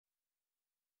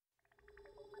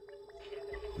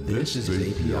This is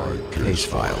API Case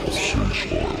Files.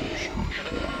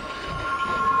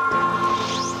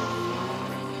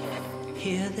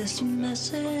 Hear this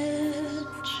message.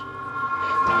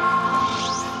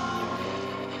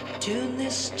 Tune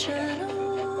this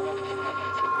channel.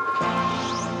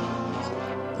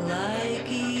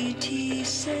 Like E.T.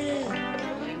 said,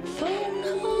 phone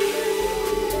home.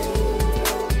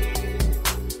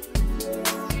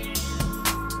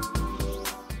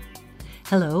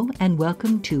 Hello and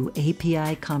welcome to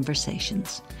API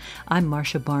Conversations. I'm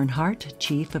Marsha Barnhart,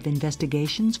 Chief of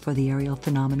Investigations for the Aerial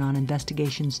Phenomenon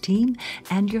Investigations Team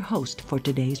and your host for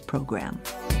today's program.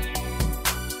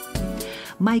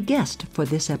 My guest for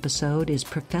this episode is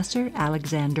Professor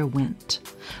Alexander Wendt,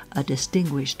 a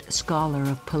distinguished scholar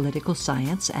of political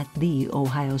science at The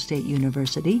Ohio State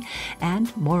University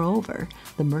and, moreover,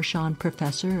 the Marsha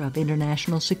Professor of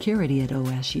International Security at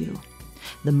OSU.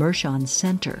 The Marsha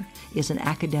Center is an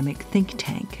academic think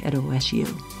tank at OSU.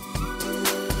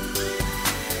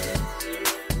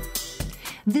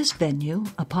 This venue,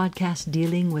 a podcast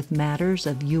dealing with matters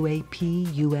of UAP,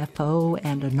 UFO,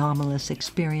 and anomalous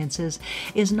experiences,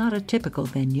 is not a typical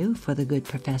venue for the good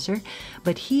professor,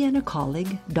 but he and a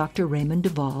colleague, Dr. Raymond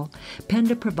Duvall,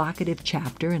 penned a provocative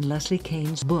chapter in Leslie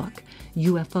Kean's book,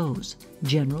 UFOs,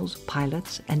 Generals,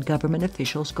 Pilots, and Government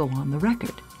Officials Go on the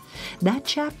Record. That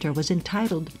chapter was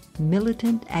entitled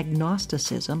Militant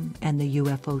Agnosticism and the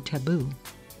UFO Taboo.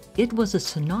 It was a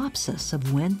synopsis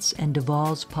of Wendt's and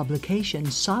Duvall's publication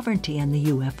Sovereignty and the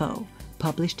UFO,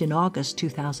 published in August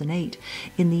 2008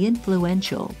 in the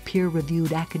influential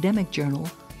peer-reviewed academic journal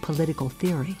Political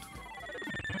Theory.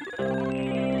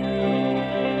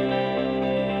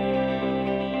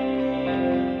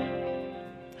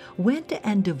 Wendt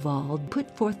and Duvall put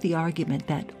forth the argument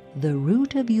that the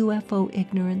root of UFO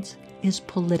ignorance is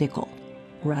political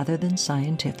rather than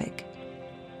scientific.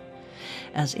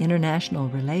 As international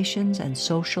relations and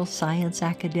social science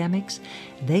academics,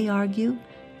 they argue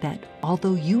that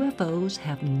although UFOs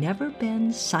have never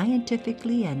been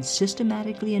scientifically and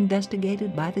systematically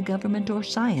investigated by the government or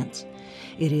science,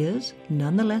 it is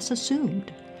nonetheless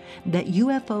assumed that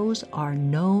UFOs are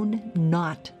known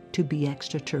not to be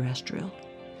extraterrestrial.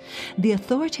 The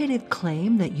authoritative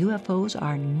claim that UFOs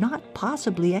are not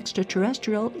possibly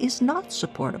extraterrestrial is not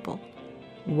supportable.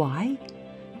 Why?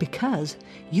 Because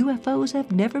UFOs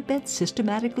have never been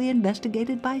systematically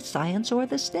investigated by science or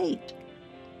the state.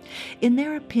 In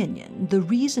their opinion, the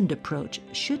reasoned approach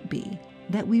should be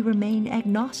that we remain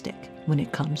agnostic when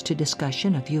it comes to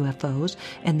discussion of UFOs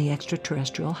and the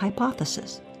extraterrestrial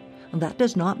hypothesis. That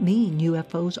does not mean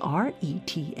UFOs are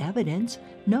ET evidence.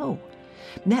 No.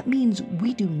 That means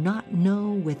we do not know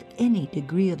with any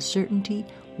degree of certainty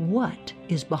what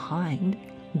is behind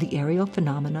the aerial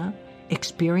phenomena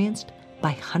experienced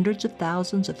by hundreds of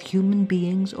thousands of human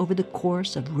beings over the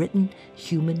course of written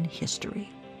human history.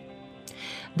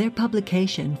 Their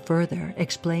publication further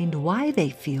explained why they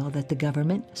feel that the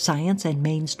government, science, and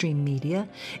mainstream media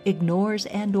ignores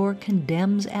and/or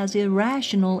condemns as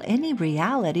irrational any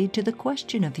reality to the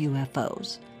question of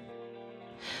UFOs.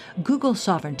 Google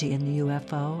Sovereignty in the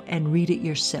UFO and read it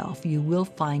yourself. You will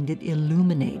find it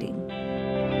illuminating.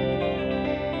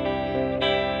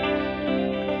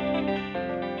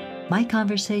 My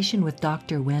conversation with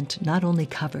Dr. Wendt not only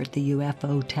covered the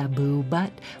UFO taboo,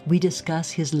 but we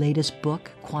discuss his latest book,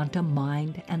 Quantum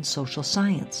Mind and Social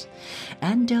Science,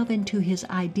 and delve into his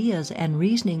ideas and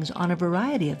reasonings on a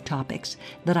variety of topics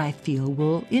that I feel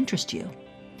will interest you.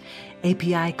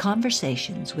 API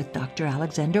Conversations with Dr.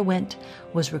 Alexander Wendt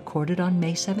was recorded on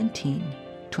May 17,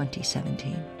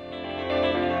 2017.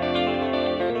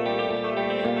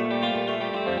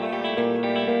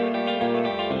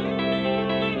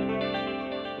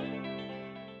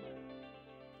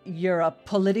 You're a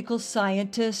political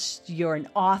scientist, you're an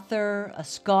author, a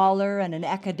scholar, and an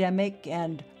academic,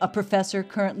 and a professor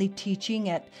currently teaching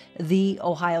at The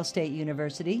Ohio State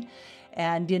University.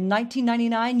 And in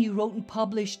 1999, you wrote and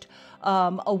published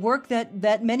a work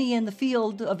that many in the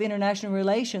field of international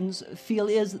relations feel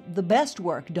is the best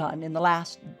work done in the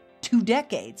last 2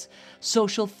 decades,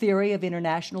 Social Theory of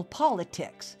International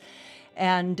Politics.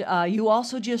 And you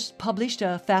also just published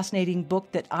a fascinating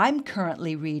book that I'm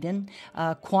currently reading,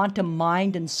 Quantum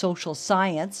Mind and Social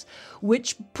Science,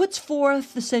 which puts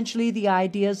forth essentially the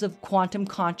ideas of quantum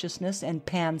consciousness and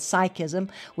panpsychism,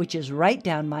 which is right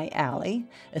down my alley,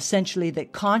 essentially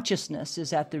that consciousness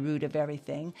is at the root of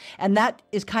everything. And that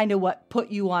is kind of what put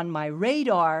you on my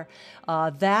radar,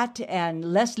 that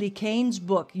and Leslie Kean's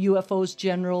book, UFOs,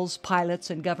 Generals, Pilots,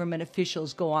 and Government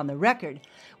Officials Go on the Record,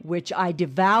 which I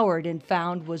devoured. In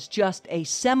found was just a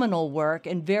seminal work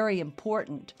and very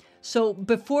important. So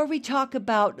before we talk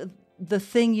about the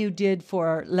thing you did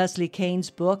for Leslie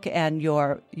Kean's book and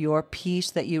your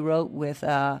piece that you wrote with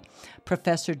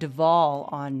Professor Duvall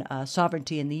on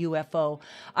sovereignty and the UFO,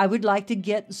 I would like to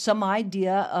get some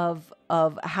idea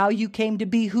of how you came to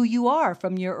be who you are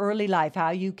from your early life, how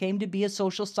you came to be a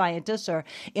social scientist or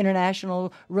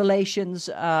international relations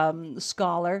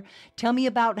scholar. Tell me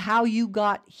about how you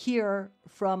got here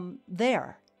from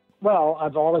there. Well,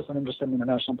 I've always been interested in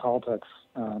international politics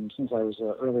since I was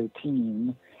an early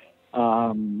teen.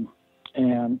 And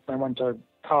I went to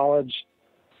college.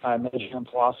 I majored in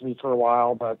philosophy for a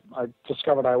while, but I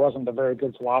discovered I wasn't a very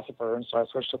good philosopher, and so I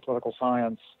switched to political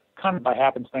science, kind of by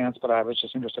happenstance, but I was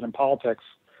just interested in politics.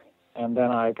 And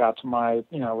then I got to it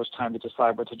was time to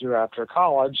decide what to do after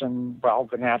college, and, well,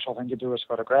 the natural thing to do is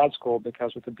go to grad school,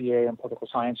 because with a BA in political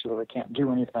science, you really can't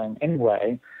do anything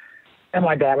anyway. And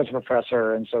my dad was a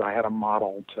professor, and so I had a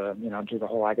model to, do the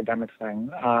whole academic thing.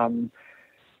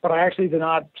 But I actually did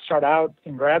not start out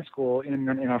in grad school in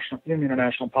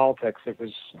international politics.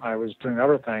 I was doing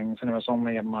other things, and it was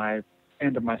only in my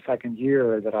end of my second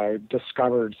year that I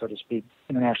discovered, so to speak,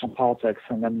 international politics,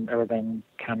 and then everything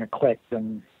kind of clicked,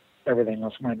 and everything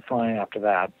else went fine after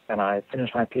that. And I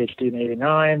finished my PhD in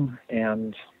 '89,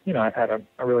 and I've had a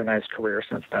really nice career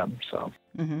since then. So.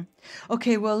 Mm-hmm.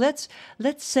 Okay, well, let's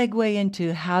segue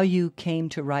into how you came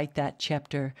to write that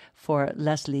chapter for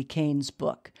Leslie Kean's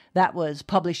book. That was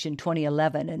published in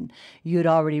 2011, and you'd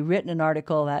already written an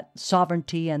article at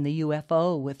Sovereignty and the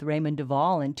UFO with Raymond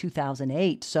Duvall in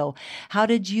 2008. So how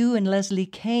did you and Leslie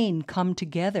Kean come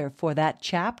together for that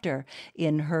chapter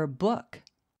in her book?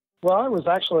 Well, it was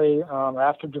actually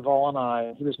after Duvall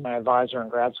and he was my advisor in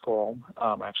grad school,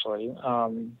 after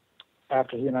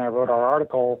he and I wrote our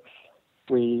article,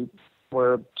 we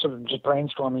were sort of just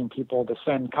brainstorming people to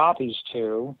send copies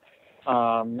to,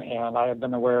 and I had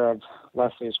been aware of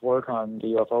Leslie's work on the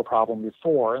UFO problem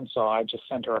before, and so I just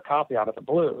sent her a copy out of the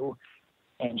blue,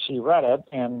 and she read it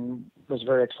and was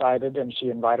very excited, and she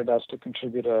invited us to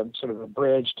contribute a sort of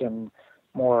abridged and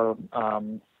more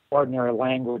ordinary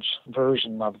language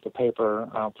version of the paper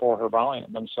for her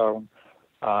volume. And so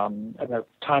and the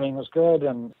timing was good,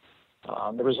 and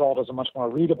the result is a much more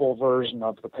readable version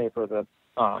of the paper that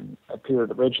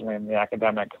appeared originally on the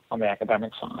academic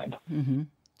side. Mm-hmm.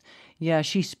 Yeah,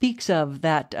 she speaks of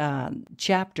that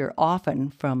chapter often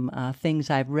from things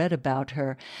I've read about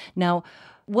her. Now,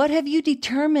 what have you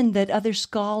determined that other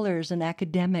scholars and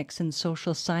academics and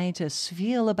social scientists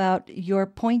feel about your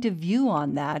point of view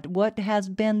on that? What has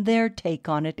been their take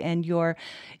on it, and your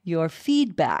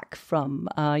feedback from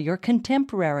your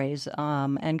contemporaries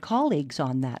and colleagues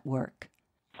on that work?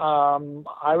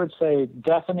 I would say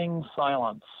deafening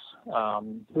silence,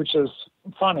 which is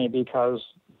funny because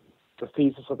the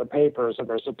thesis of the paper is that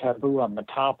there's a taboo on the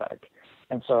topic.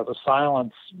 And so the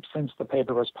silence since the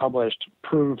paper was published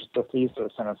proves the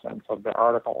thesis, in a sense, of the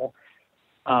article.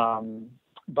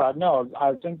 But no,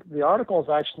 I think the article is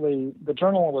actually, the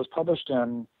journal it was published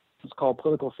in, it's called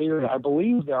Political Theory. I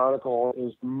believe the article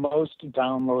is the most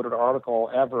downloaded article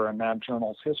ever in that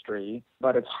journal's history,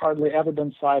 but it's hardly ever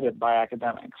been cited by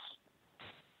academics.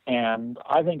 And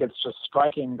I think it's just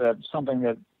striking that something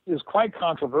that is quite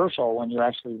controversial when you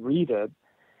actually read it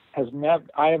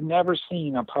I have never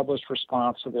seen a published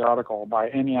response to the article by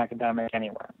any academic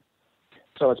anywhere.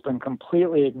 So it's been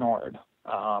completely ignored,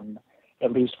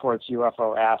 at least for its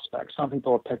UFO aspect. Some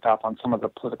people have picked up on some of the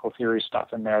political theory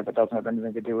stuff in there that doesn't have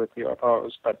anything to do with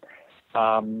UFOs. But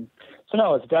so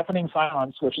no, it's deafening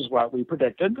silence, which is what we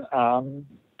predicted. And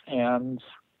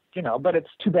but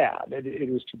it's too bad. It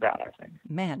is too bad, I think.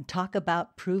 Man, talk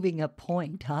about proving a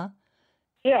point, huh?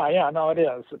 Yeah, no, it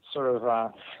is. It's sort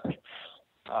of,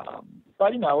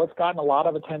 but it's gotten a lot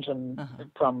of attention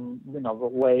from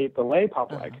the lay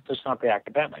public, just not the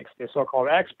academics. The so-called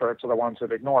experts are the ones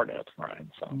who've ignored it, right?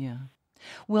 So yeah.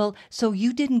 Well, so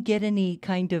you didn't get any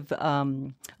kind of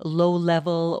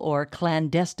low-level or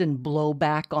clandestine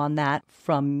blowback on that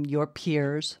from your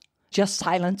peers? Just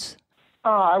silence?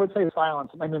 I would say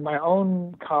silence. I mean, my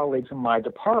own colleagues in my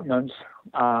department,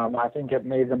 I think it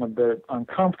made them a bit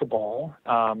uncomfortable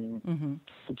to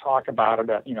talk about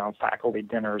it at, faculty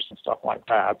dinners and stuff like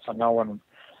that. So no one,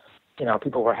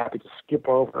 people were happy to skip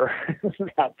over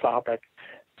that topic.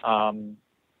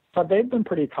 But they've been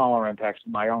pretty tolerant,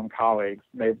 actually, my own colleagues.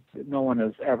 No one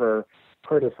has ever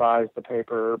criticized the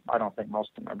paper. I don't think most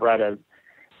of them have read it.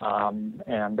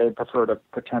 And they prefer to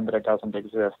pretend that it doesn't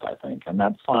exist, I think. And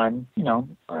that's fine.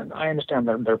 I understand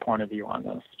their point of view on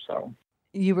this. So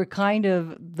you were kind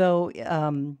of, though,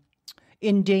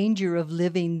 in danger of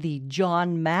living the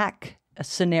John Mack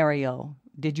scenario,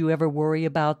 did you ever worry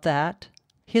about that?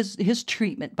 His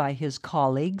treatment by his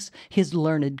colleagues, his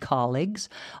learned colleagues,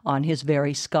 on his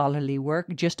very scholarly work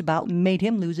just about made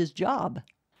him lose his job.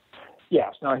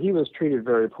 Yes, no, he was treated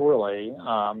very poorly.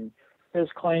 His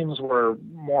claims were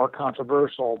more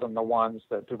controversial than the ones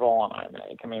that Duvall and I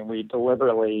make. I mean, we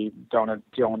deliberately don't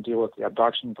deal with the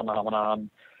abduction phenomenon.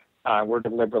 We're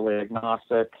deliberately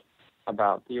agnostic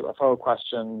about the UFO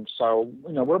question. So,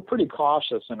 we're pretty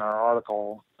cautious in our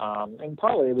article. And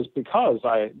partly it was because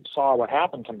I saw what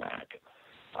happened to Mac.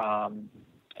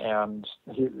 And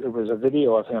it was a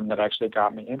video of him that actually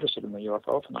got me interested in the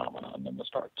UFO phenomenon to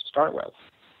start with.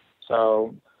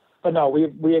 So, but no,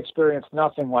 we experienced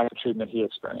nothing like the treatment he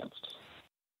experienced.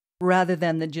 Rather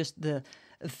than just the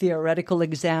theoretical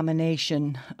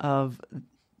examination of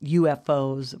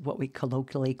UFOs, what we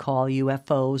colloquially call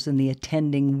UFOs, and the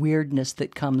attending weirdness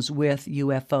that comes with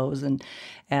UFOs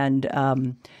and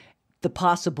the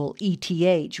possible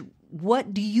ETH,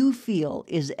 what do you feel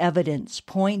is evidence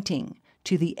pointing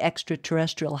to the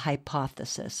extraterrestrial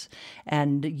hypothesis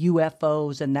and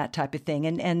UFOs and that type of thing,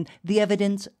 and the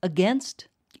evidence against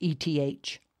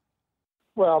ETH?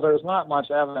 Well, there's not much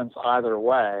evidence either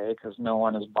way because no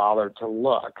one has bothered to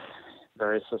look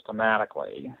very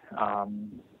systematically.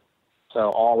 So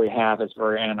all we have is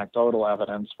very anecdotal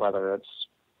evidence, whether it's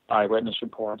eyewitness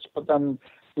reports. But then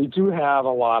we do have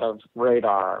a lot of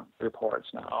radar reports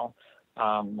now,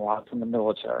 a lot from the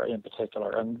military in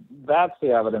particular. And that's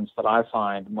the evidence that I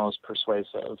find most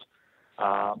persuasive.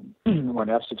 When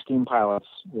F-16 pilots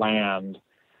land,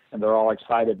 and they're all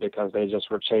excited because they just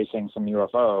were chasing some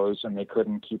UFOs and they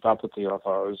couldn't keep up with the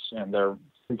UFOs, and they're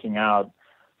freaking out,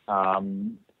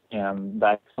 and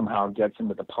that somehow gets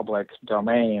into the public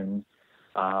domain.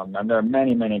 And there are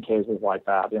many, many cases like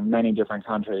that in many different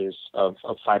countries of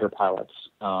fighter pilots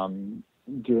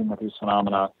dealing with these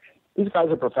phenomena. These guys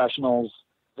are professionals.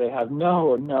 They have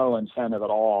no incentive at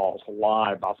all to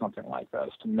lie about something like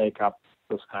this, to make up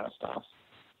this kind of stuff.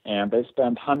 And they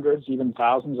spend hundreds, even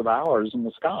thousands of hours in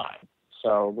the sky,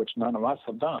 so which none of us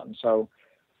have done. So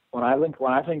when I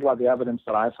think about the evidence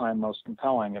that I find most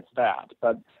compelling, it's that.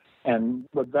 And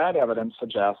what that evidence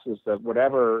suggests is that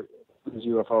whatever these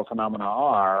UFO phenomena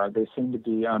are, they seem to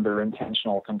be under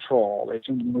intentional control. They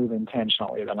seem to move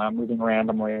intentionally. They're not moving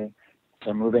randomly.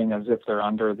 They're moving as if they're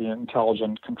under the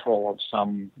intelligent control of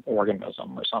some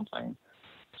organism or something.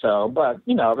 So, but,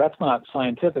 that's not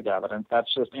scientific evidence.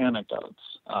 That's just anecdotes.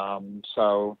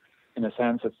 So, in a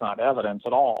sense, it's not evidence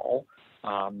at all.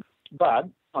 But,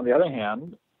 on the other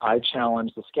hand, I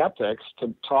challenge the skeptics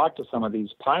to talk to some of these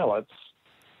pilots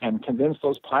and convince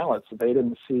those pilots that they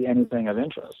didn't see anything of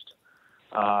interest.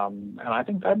 And I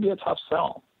think that'd be a tough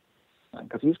sell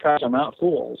because these guys are not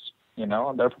fools,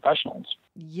 they're professionals.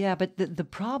 Yeah, but the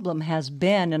problem has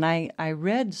been, and I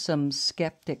read some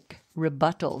skeptic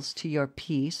rebuttals to your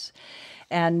piece,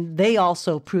 and they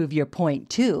also prove your point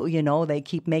too. They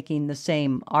keep making the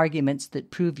same arguments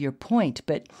that prove your point.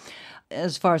 But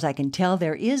as far as I can tell,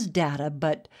 there is data,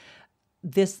 but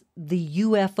the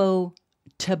UFO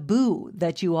taboo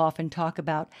that you often talk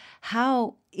about,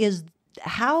 how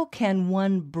can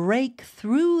one break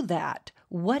through that?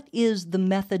 What is the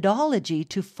methodology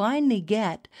to finally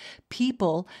get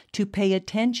people to pay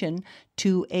attention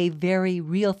to a very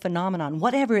real phenomenon,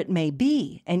 whatever it may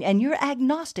be? And you're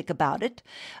agnostic about it,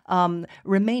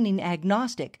 remaining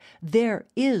agnostic. There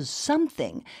is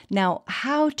something. Now,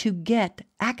 how to get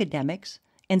academics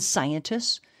and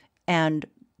scientists and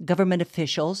government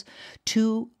officials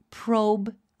to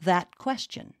probe that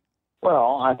question?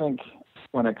 Well, I think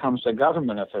when it comes to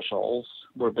government officials,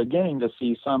 we're beginning to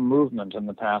see some movement in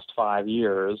the past 5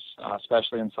 years,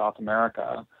 especially in South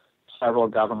America. Several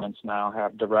governments now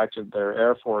have directed their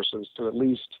air forces to at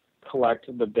least collect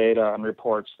the data and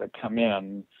reports that come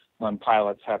in when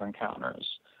pilots have encounters.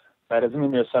 That doesn't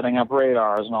mean they're setting up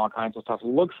radars and all kinds of stuff to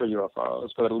look for UFOs,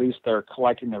 but at least they're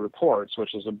collecting the reports,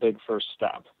 which is a big first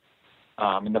step.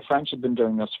 And the French have been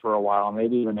doing this for a while, and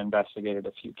they've even investigated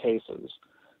a few cases.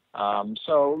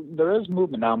 So there is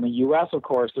movement. Now, in the U.S., of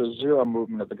course, there's zero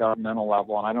movement at the governmental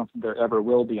level, and I don't think there ever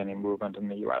will be any movement in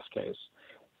the U.S. case.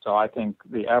 So I think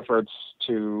the efforts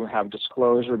to have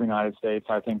disclosure in the United States,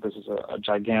 I think this is a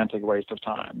gigantic waste of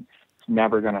time. It's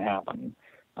never going to happen.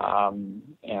 And,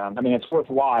 I mean, it's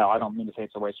worthwhile. I don't mean to say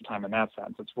it's a waste of time in that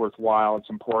sense. It's worthwhile. It's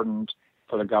important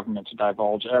for the government to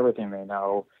divulge everything they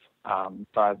know.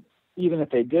 But even if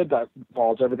they did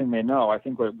divulge everything they know, I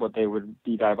think what they would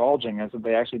be divulging is that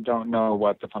they actually don't know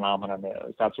what the phenomenon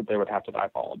is. That's what they would have to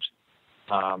divulge.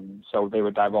 So they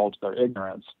would divulge their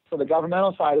ignorance. So the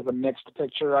governmental side is a mixed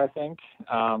picture, I think.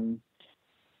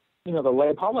 the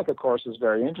lay public, of course, is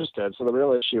very interested. So the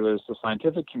real issue is the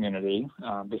scientific community,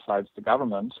 besides the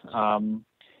government. And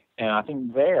I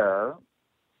think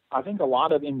a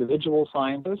lot of individual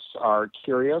scientists are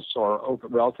curious or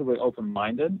relatively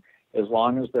open-minded as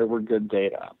long as there were good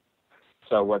data.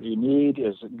 So what you need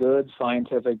is good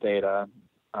scientific data,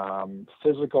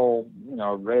 physical,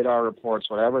 radar reports,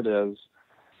 whatever it is,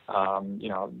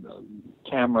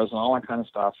 cameras and all that kind of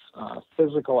stuff,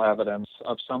 physical evidence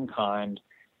of some kind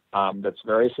that's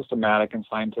very systematic and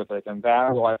scientific, and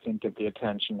that will, I think, get the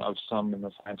attention of some in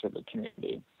the scientific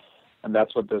community. And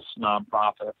that's what this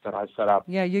nonprofit that I set up.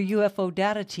 Yeah, your UFO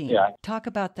data team. Yeah. Talk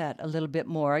about that a little bit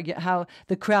more. How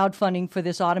the crowdfunding for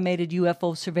this automated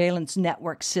UFO surveillance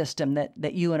network system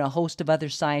that you and a host of other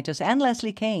scientists and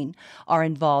Leslie Kane are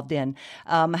involved in.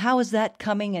 How is that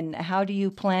coming, and how do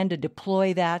you plan to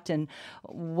deploy that, and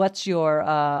what's your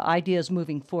ideas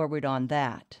moving forward on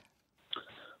that?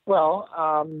 Well,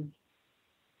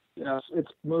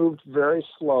 it's moved very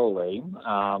slowly.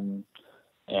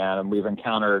 And we've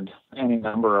encountered any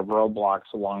number of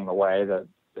roadblocks along the way that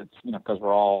it's, because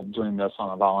we're all doing this on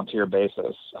a volunteer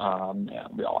basis, and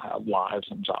we all have lives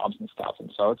and jobs and stuff. And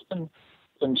so it's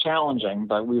been challenging,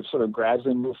 but we've sort of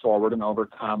gradually moved forward and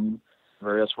overcome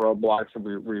various roadblocks. And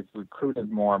we've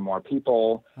recruited more and more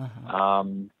people. Uh-huh.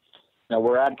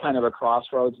 We're at kind of a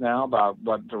crossroads now about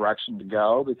what direction to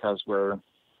go, because we're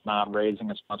not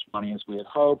raising as much money as we had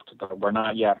hoped, but we're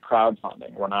not yet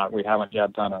crowdfunding. We haven't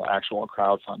yet done an actual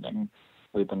crowdfunding.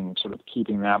 We've been sort of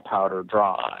keeping that powder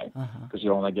dry, because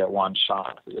you only get one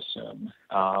shot, we assume.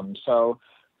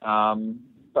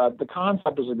 But the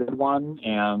concept is a good one,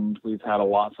 and we've had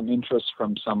some interest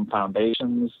from some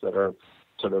foundations that are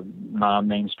sort of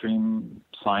non-mainstream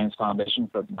science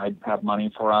foundations that might have money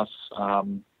for us.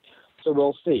 So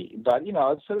we'll see. But,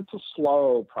 it's a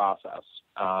slow process.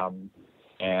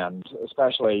 And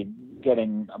especially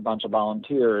getting a bunch of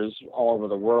volunteers all over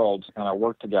the world to kind of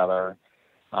work together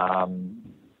and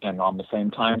on the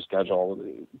same time schedule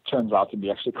turns out to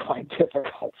be actually quite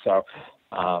difficult. So,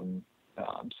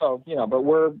 but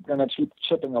we're going to keep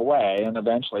chipping away, and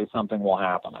eventually something will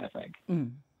happen, I think.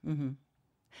 Mm-hmm.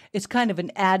 It's kind of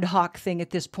an ad hoc thing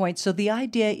at this point. So the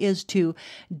idea is to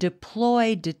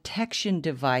deploy detection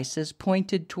devices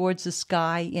pointed towards the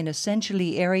sky in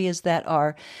essentially areas that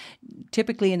are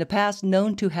typically in the past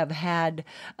known to have had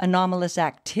anomalous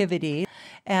activity.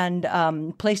 And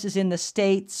places in the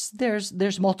States,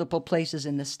 there's multiple places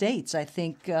in the States. I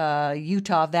think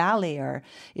Utah Valley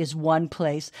is one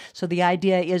place. So the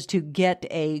idea is to get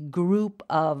a group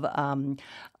of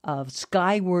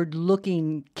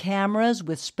skyward-looking cameras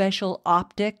with special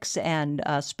optics and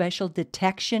special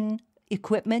detection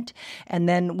equipment. And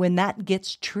then when that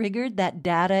gets triggered, that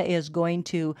data is going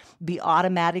to be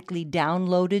automatically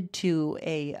downloaded to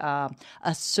a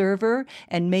server,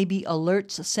 and maybe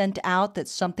alerts sent out that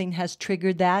something has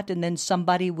triggered that. And then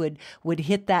somebody would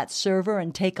hit that server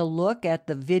and take a look at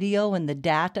the video and the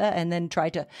data and then try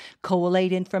to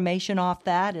collate information off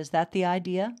that. Is that the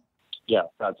idea? Yes,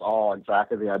 that's all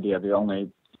exactly the idea. The only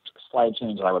slight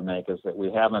change I would make is that we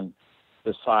haven't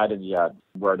decided yet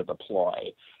where to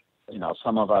deploy.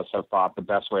 Some of us have thought the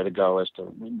best way to go is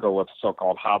to go with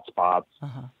so-called hotspots.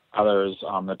 Uh-huh. Others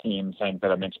on the team think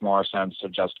that it makes more sense to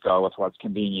just go with what's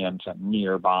convenient and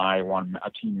nearby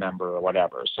a team member or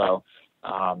whatever. So,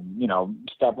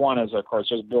 step one is, of course,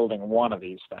 just building one of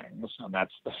these things. And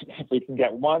if we can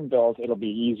get one built, it'll be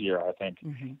easier, I think,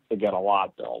 to get a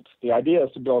lot built. The idea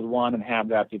is to build one and have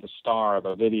that be the star of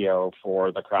the video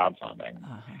for the crowdfunding.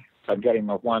 Uh-huh. But getting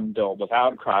the one built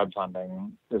without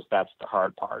crowdfunding that's the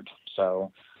hard part.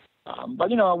 So,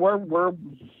 but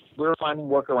we're finding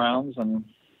workarounds, and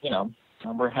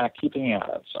we're keeping at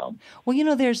it. So,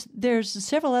 well, there's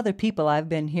several other people I've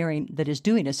been hearing that is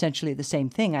doing essentially the same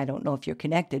thing. I don't know if you're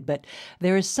connected, but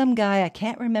there is some guy, I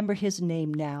can't remember his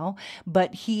name now,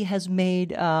 but he has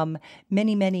made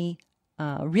many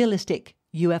realistic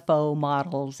UFO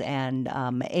models and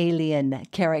alien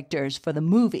characters for the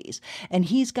movies. And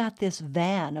he's got this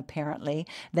van, apparently,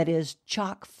 that is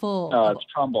chock full. It's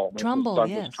Trumbull. Trumbull,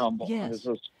 yes. Trumbull. Yes.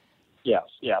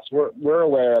 Yes. We're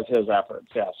aware of his efforts.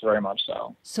 Yes, very much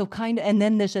so. So and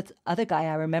then there's this other guy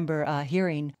I remember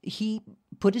hearing. He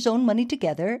put his own money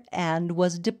together and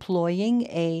was deploying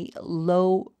a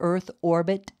low Earth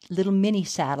orbit little mini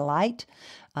satellite.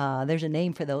 There's a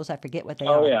name for those. I forget what they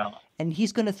are. Oh, yeah. And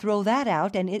he's going to throw that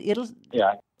out, and it'll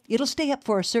it'll stay up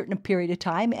for a certain period of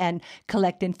time and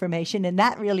collect information. And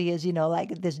that really is,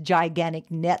 like this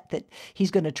gigantic net that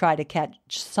he's going to try to catch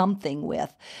something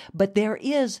with. But there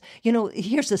is,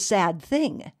 here's the sad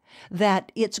thing,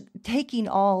 that it's taking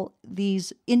all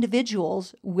these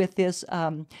individuals with this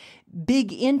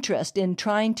big interest in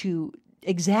trying to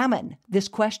examine this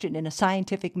question in a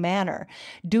scientific manner,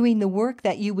 doing the work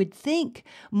that you would think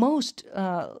most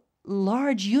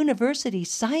large university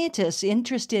scientists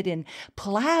interested in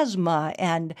plasma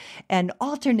and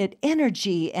alternate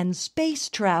energy and space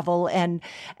travel and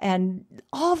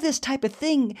all this type of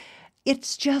thing.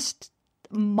 It's just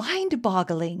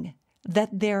mind-boggling that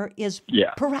there is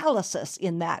paralysis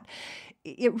in that.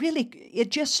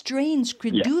 It just strains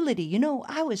credulity.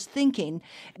 I was thinking,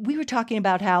 we were talking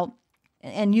about how,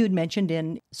 and you had mentioned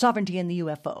in Sovereignty and the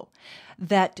UFO,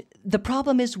 that the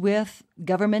problem is with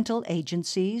governmental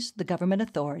agencies, the government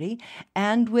authority,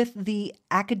 and with the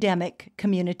academic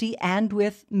community and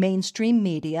with mainstream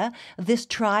media. This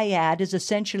triad is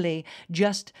essentially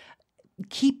just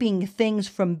keeping things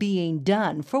from being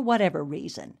done for whatever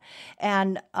reason.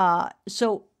 And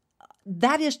so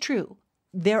that is true.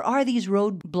 There are these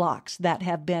roadblocks that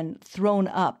have been thrown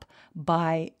up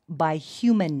by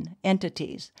human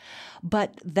entities.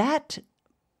 But that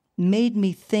made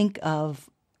me think of,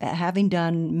 having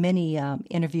done many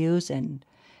interviews and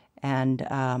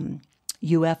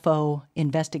UFO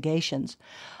investigations,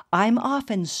 I'm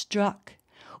often struck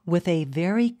with a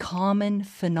very common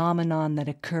phenomenon that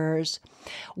occurs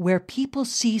where people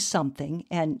see something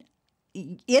and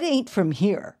it ain't from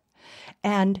here.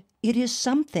 And it is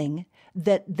something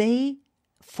that they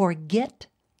forget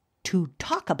to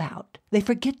talk about. They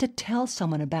forget to tell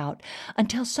someone about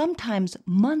until sometimes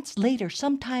months later,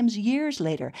 sometimes years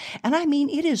later. And I mean,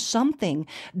 it is something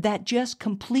that just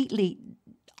completely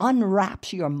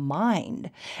unwraps your mind,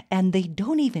 and they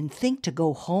don't even think to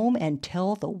go home and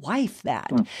tell the wife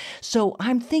that. So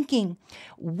I'm thinking,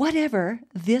 whatever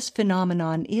this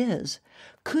phenomenon is,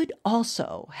 could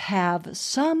also have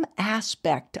some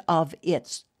aspect of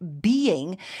its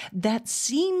being that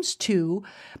seems to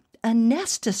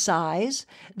anesthetize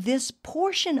this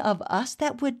portion of us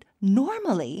that would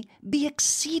normally be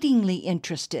exceedingly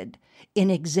interested in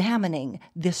examining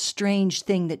this strange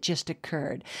thing that just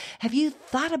occurred. Have you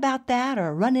thought about that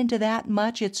or run into that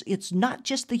much? It's not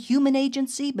just the human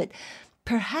agency, but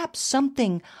perhaps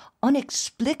something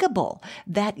unexplicable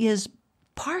that is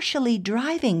partially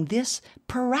driving this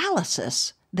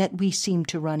paralysis that we seem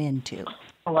to run into.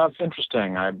 Well, that's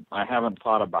interesting. I haven't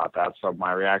thought about that, so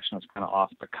my reaction is kind of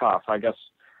off the cuff. I guess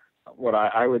what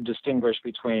I would distinguish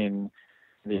between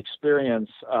the experience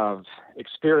of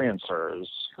experiencers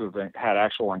who've had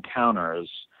actual encounters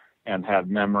and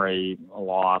had memory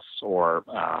loss or,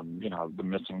 the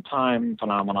missing time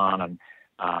phenomenon,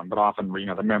 and but often,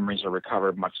 the memories are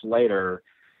recovered much later.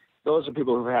 Those are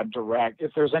people who had direct,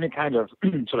 if there's any kind of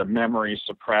sort of memory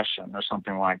suppression or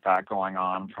something like that going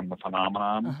on from the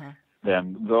phenomenon,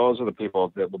 then those are the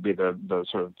people that will be the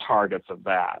sort of targets of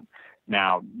that.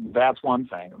 Now, that's one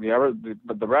thing.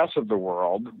 But the rest of the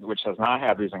world, which has not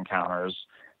had these encounters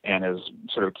and is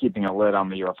sort of keeping a lid on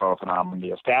the UFO phenomenon,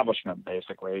 the establishment,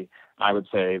 basically, I would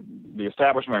say the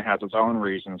establishment has its own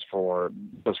reasons for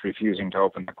just refusing to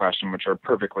open the question, which are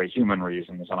perfectly human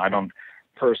reasons. And I don't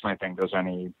personally think there's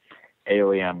any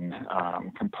alien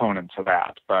component to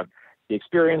that. But the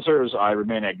experiencers, I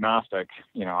remain agnostic.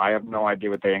 I have no idea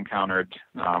what they encountered,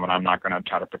 and I'm not going to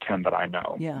try to pretend that I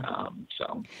know.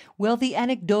 Well, the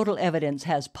anecdotal evidence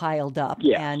has piled up,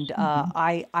 and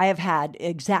I have had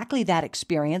exactly that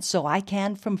experience, so I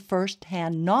can, from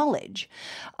firsthand knowledge,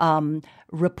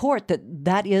 report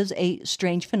that is a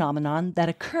strange phenomenon that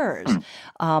occurs.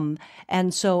 And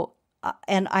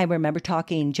I remember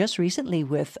talking just recently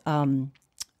with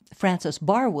Frances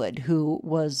Barwood,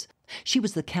 she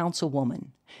was the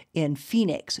councilwoman in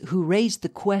Phoenix who raised the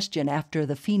question after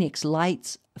the Phoenix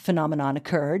Lights phenomenon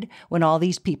occurred, when all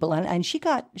these people, and she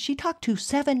talked to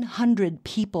 700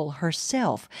 people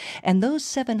herself, and those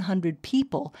 700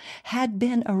 people had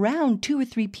been around 2 or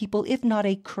 3 people, if not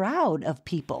a crowd of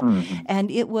people.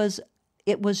 And it was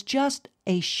just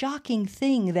a shocking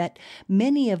thing that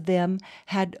many of them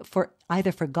had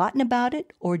either forgotten about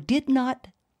it or did not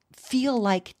feel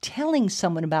like telling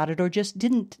someone about it, or just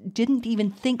didn't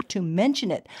even think to mention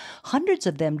it. Hundreds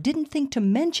of them didn't think to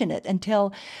mention it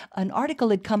until an article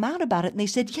had come out about it, and they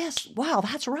said, yes, wow,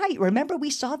 that's right. Remember we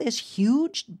saw this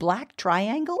huge black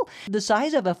triangle the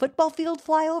size of a football field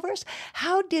fly over us?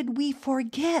 How did we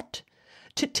forget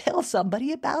to tell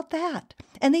somebody about that.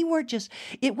 And they weren't just,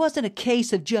 it wasn't a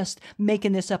case of just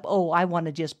making this up, oh, I want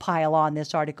to just pile on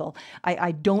this article.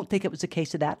 I don't think it was a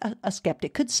case of that. A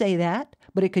skeptic could say that,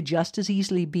 but it could just as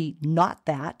easily be not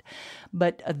that.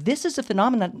 But this is a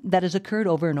phenomenon that has occurred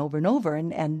over and over and over.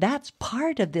 And that's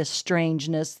part of this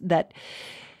strangeness that,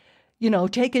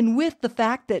 taken with the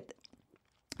fact that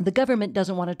the government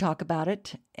doesn't want to talk about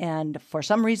it, and for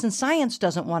some reason science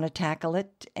doesn't want to tackle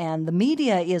it, and the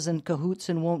media is in cahoots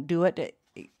and won't do it.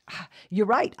 You're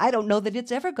right. I don't know that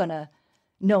it's ever going to.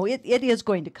 No, it is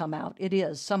going to come out. It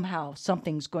is. Somehow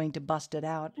something's going to bust it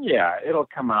out. Yeah, it'll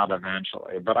come out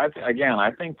eventually. But I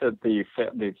think that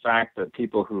the fact that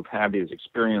people who've had these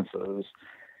experiences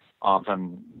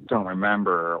often don't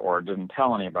remember or didn't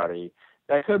tell anybody,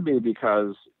 that could be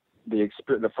because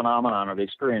the phenomenon or the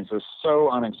experience is so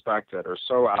unexpected or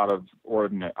so out of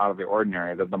the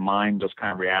ordinary that the mind just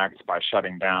kind of reacts by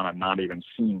shutting down and not even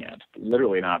seeing it,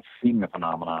 literally not seeing the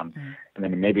phenomenon, and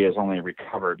then maybe is only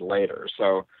recovered later.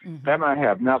 So that might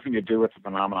have nothing to do with the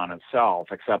phenomenon itself,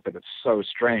 except that it's so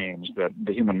strange that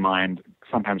the human mind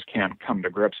sometimes can't come to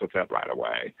grips with it right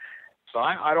away. So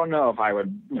I don't know if I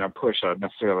would push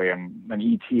necessarily an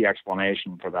ET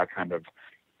explanation for that kind of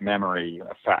memory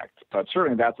effect. But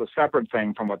certainly that's a separate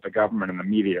thing from what the government and the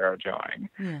media are doing,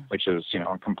 which is,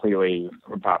 completely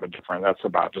about that's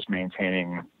about just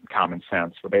maintaining common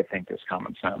sense, what they think is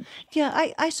common sense. Yeah,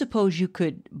 I suppose you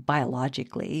could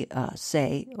biologically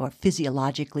say or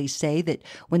physiologically say that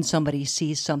when somebody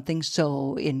sees something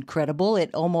so incredible, it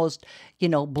almost,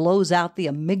 blows out the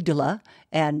amygdala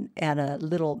and a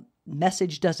little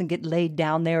message doesn't get laid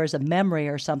down there as a memory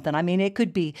or something. I mean, it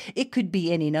could be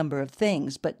any number of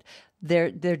things, but there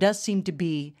does seem to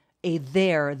be a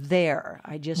there.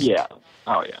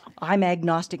 I'm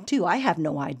agnostic too. I have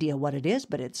no idea what it is,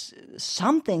 but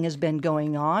something has been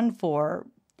going on for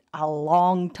a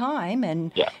long time,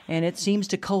 and it seems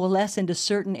to coalesce into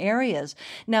certain areas.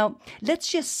 Now, let's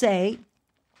just say,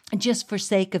 just for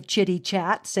sake of chitty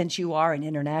chat, since you are an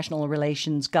international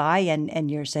relations guy and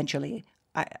you're essentially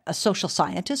a social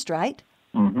scientist, right?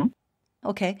 Mm-hmm.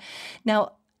 Okay.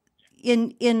 Now,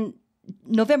 in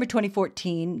November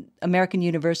 2014, American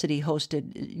University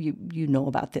hosted, you know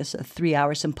about this, a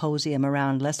 3-hour symposium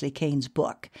around Leslie Kean's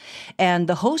book. And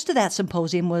the host of that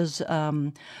symposium was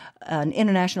an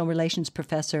international relations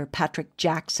professor, Patrick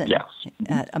Jackson,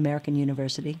 at American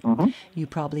University. Mm-hmm. You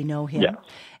probably know him. Yes.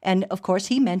 And, of course,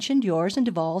 he mentioned yours and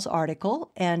Duvall's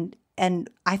article, and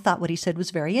I thought what he said was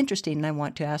very interesting, and I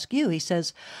want to ask you. He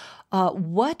says,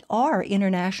 what are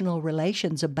international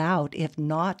relations about if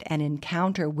not an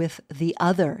encounter with the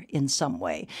other in some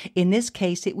way? In this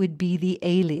case, it would be the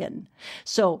alien.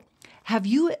 So have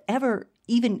you ever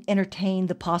even entertained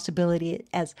the possibility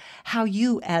as how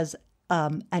you, as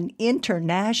an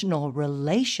international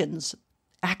relations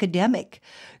academic,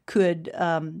 could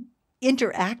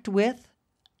interact with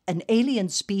an alien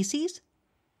species?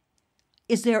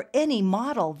 Is there any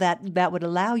model that would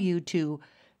allow you to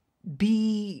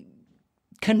be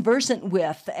conversant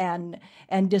with and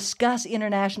discuss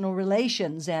international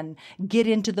relations and get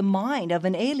into the mind of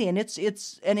an alien?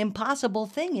 It's an impossible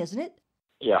thing, isn't it?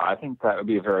 Yeah, I think that would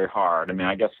be very hard.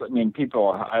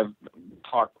 I've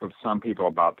talked with some people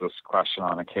about this question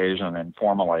on occasion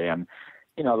informally, and,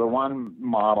 the one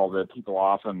model that people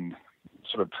often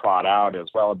sort of trot out is,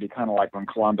 well, it'd be kind of like when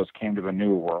Columbus came to the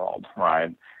New World,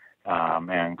 right?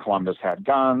 And Columbus had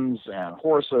guns and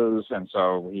horses, and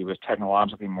so he was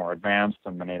technologically more advanced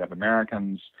than the Native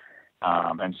Americans.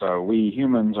 And so we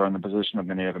humans are in the position of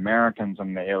the Native Americans,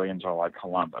 and the aliens are like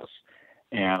Columbus.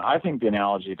 And I think the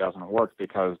analogy doesn't work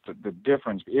because the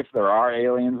difference, if there are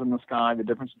aliens in the sky, the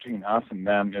difference between us and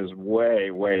them is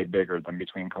way, way bigger than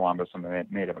between Columbus and the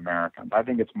Native Americans. I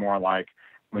think it's more like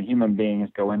when human beings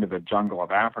go into the jungle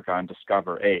of Africa and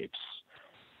discover apes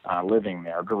living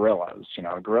there, gorillas.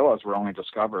 Gorillas were only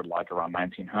discovered like around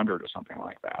 1900 or something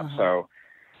like that. Uh-huh. So,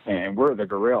 and we're the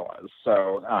gorillas.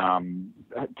 So,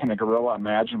 can a gorilla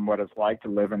imagine what it's like to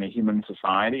live in a human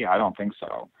society? I don't think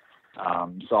so.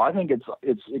 So I think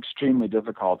it's extremely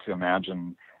difficult to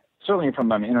imagine, certainly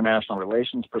from an international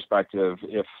relations perspective,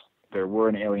 if there were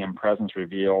an alien presence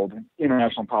revealed,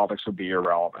 international politics would be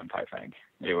irrelevant, I think.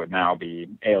 It would now be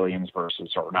aliens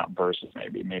versus, or not versus,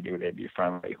 maybe they'd be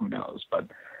friendly, who knows. But,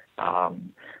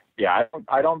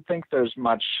 I don't think there's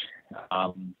much,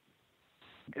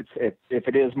 if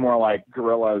it is more like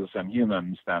gorillas and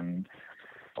humans, then,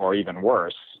 or even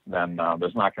worse, then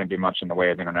there's not going to be much in the way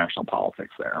of international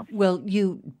politics there. Well,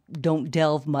 you don't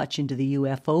delve much into the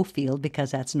UFO field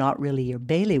because that's not really your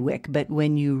bailiwick, but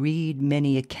when you read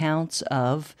many accounts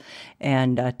of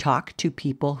and talk to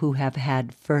people who have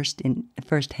had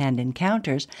first-hand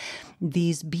encounters,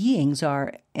 these beings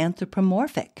are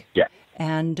anthropomorphic. Yeah.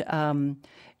 And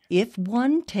if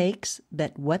one takes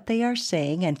that what they are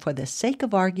saying, and for the sake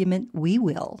of argument, we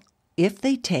will, if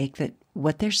they take that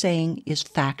what they're saying is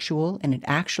factual and it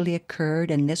actually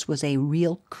occurred and this was a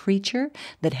real creature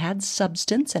that had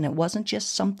substance and it wasn't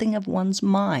just something of one's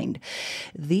mind,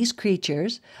 these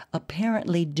creatures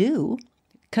apparently do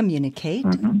communicate,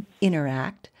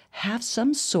 interact, have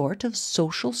some sort of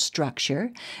social structure,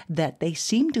 that they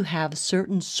seem to have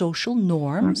certain social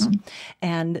norms,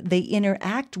 and they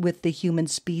interact with the human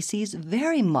species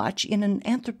very much in an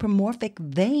anthropomorphic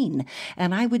vein.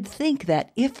 And I would think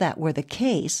that if that were the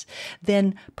case,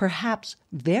 then perhaps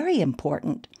very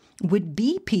important would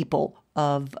be people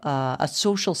of a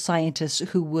social scientist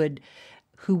who would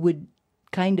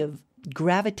kind of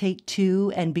gravitate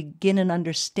to and begin an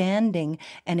understanding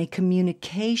and a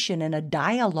communication and a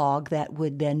dialogue that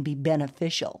would then be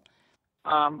beneficial.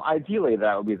 Ideally,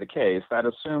 that would be the case. That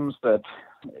assumes that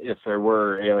if there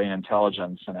were alien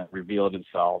intelligence and it revealed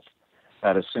itself,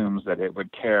 that assumes that it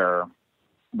would care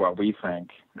what we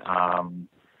think,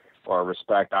 or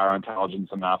respect our intelligence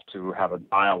enough to have a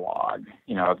dialogue.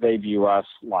 You know, if they view us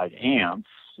like ants,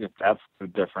 if that's the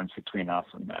difference between us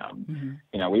and them,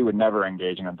 you know, we would never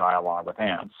engage in a dialogue with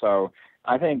ants. So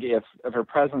I think if her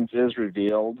presence is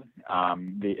revealed,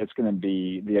 the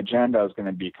agenda is going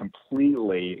to be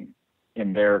completely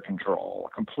in their control,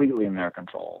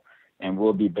 and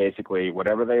we'll be basically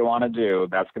whatever they want to do.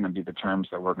 That's going to be the terms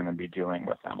that we're going to be dealing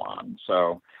with them on.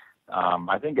 So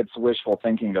I think it's wishful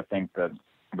thinking to think that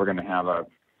we're going to have a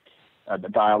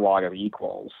dialogue of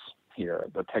equals here.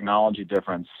 The technology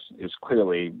difference is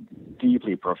clearly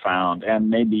deeply profound, and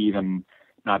maybe even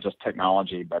not just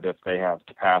technology, but if they have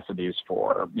capacities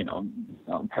for,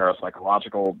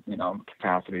 parapsychological,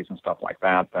 capacities and stuff like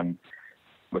that, then,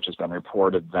 which has been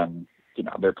reported, then,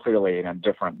 they're clearly in a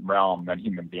different realm than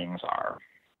human beings are.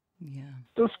 Yeah.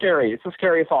 It's a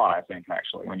scary thought, I think,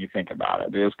 actually, when you think about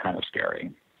it. It is kind of scary.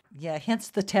 Yeah, hence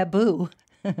the taboo.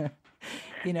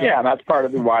 Yeah, that's part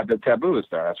of why the taboo is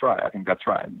there. That's right. I think that's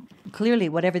right. Clearly,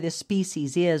 whatever this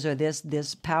species is or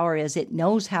this power is, it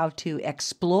knows how to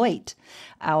exploit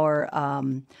our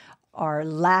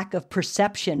lack of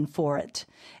perception for it.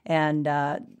 And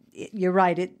you're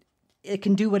right. It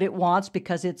can do what it wants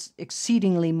because it's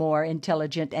exceedingly more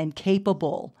intelligent and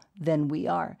capable than we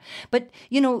are. But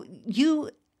you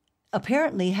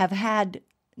apparently have had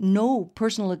no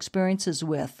personal experiences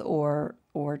with or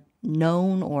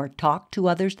known or talked to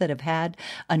others that have had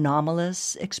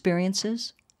anomalous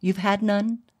experiences? You've had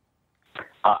none?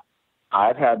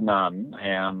 I've had none,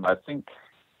 and I think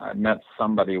I met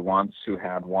somebody once who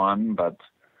had one, but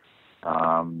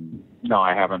no,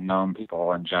 I haven't known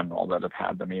people in general that have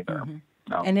had them either.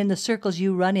 No. And in the circles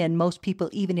you run in, most people,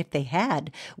 even if they had,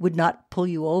 would not pull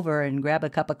you over and grab a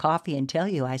cup of coffee and tell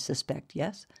you, I suspect,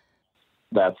 yes?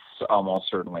 That's almost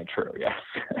certainly true, yes.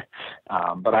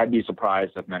 But I'd be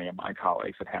surprised if many of my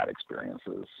colleagues had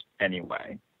experiences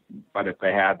anyway. But if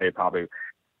they had, they probably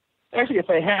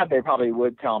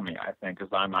would tell me, I think,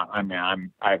 because I've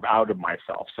outed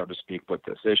myself, so to speak, with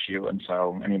this issue. And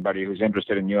so anybody who's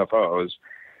interested in UFOs,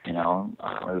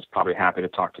 is probably happy to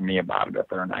talk to me about it if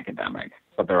they're an academic.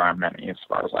 But there aren't many, as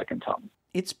far as I can tell.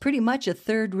 It's pretty much a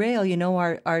third rail.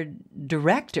 Our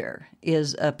director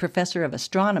is a professor of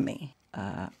astronomy.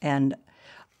 And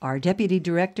our deputy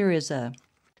director is a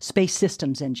space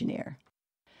systems engineer.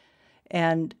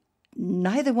 And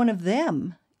neither one of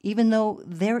them, even though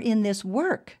they're in this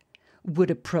work,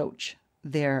 would approach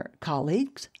their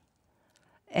colleagues.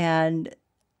 And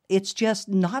it's just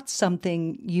not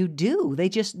something you do. They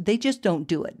just don't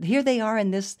do it. Here they are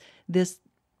in this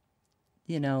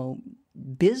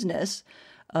business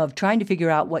of trying to figure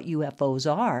out what UFOs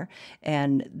are,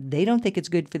 and they don't think it's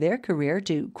good for their career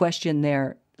to question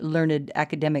their learned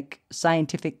academic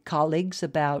scientific colleagues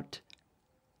about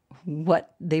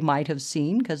what they might have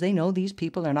seen, because they know these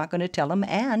people are not going to tell them,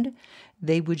 and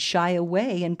they would shy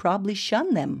away and probably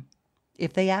shun them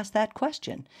if they asked that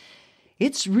question.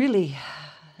 It's really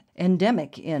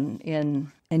endemic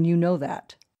in and you know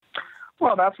that.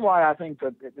 Well, that's why I think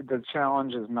that the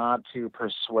challenge is not to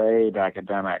persuade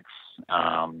academics.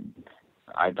 I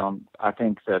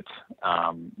think that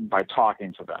by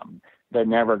talking to them, they're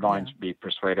never going to be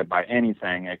persuaded by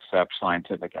anything except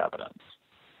scientific evidence.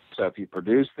 So if you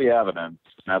produce the evidence,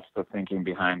 that's the thinking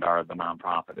behind the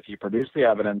nonprofit. If you produce the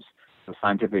evidence the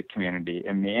scientific community,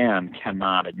 in the end,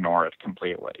 cannot ignore it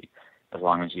completely as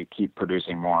long as you keep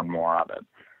producing more and more of it.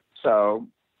 So,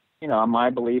 my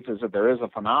belief is that there is a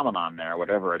phenomenon there,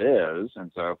 whatever it is,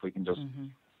 and so if we can just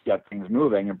get things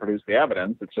moving and produce the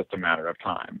evidence, it's just a matter of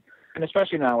time. And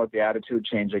especially now with the attitude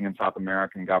changing in South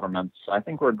American governments, I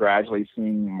think we're gradually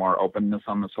seeing more openness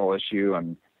on this whole issue,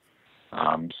 and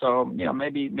so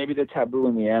maybe the taboo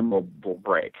in the end will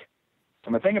break.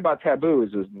 And the thing about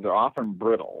taboos is they're often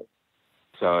brittle,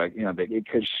 so it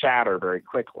could shatter very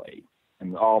quickly.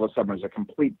 And all of a sudden there's a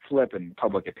complete flip in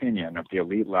public opinion at the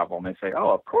elite level, and they say, oh,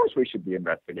 of course we should be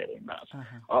investigating this.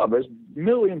 Oh, there's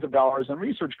millions of dollars in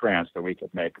research grants that we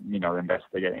could make,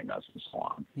 investigating this and so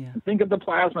on. Yeah. And think of the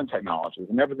plasma technologies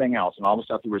and everything else, and all the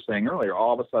stuff you were saying earlier,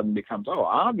 all of a sudden becomes,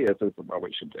 obvious this is what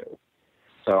we should do.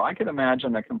 So I could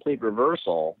imagine a complete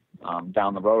reversal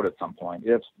down the road at some point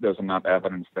if there's enough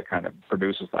evidence that kind of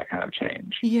produces that kind of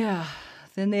change. Yeah.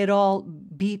 Then they'd all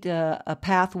beat a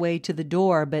pathway to the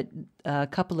door, but a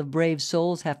couple of brave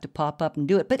souls have to pop up and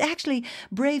do it. But actually,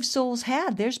 brave souls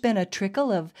had. There's been a trickle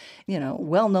of,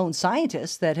 well-known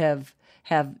scientists that have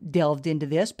delved into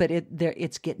this, but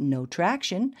it's getting no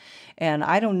traction. And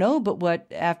I don't know, but what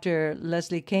after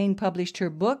Leslie Kean published her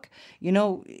book,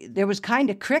 there was kind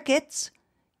of crickets,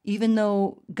 even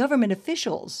though government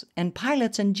officials and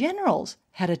pilots and generals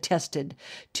had attested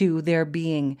to there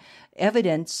being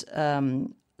evidence,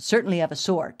 certainly of a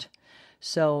sort.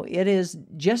 So it is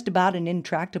just about an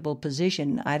intractable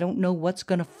position. I don't know what's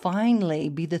going to finally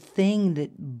be the thing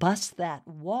that busts that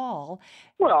wall.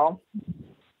 Well,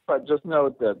 but just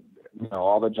note that,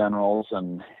 all the generals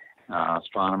and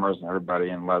astronomers and everybody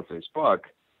in Leslie's book,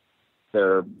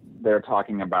 they're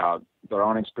talking about their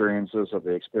own experiences or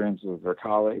the experiences of their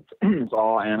colleagues. It's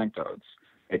all anecdotes.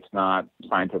 It's not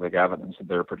scientific evidence that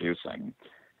they're producing.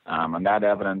 And that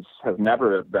evidence has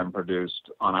never been produced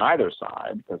on either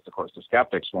side because, of course, the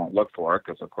skeptics won't look for it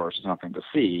because, of course, there's nothing to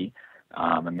see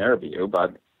in their view.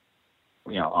 But,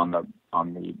 on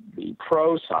the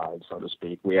pro side, so to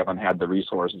speak, we haven't had the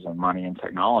resources and money and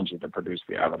technology to produce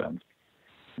the evidence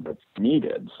that's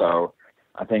needed. So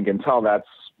I think until that's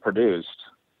produced,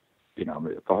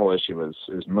 the whole issue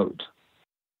is moot.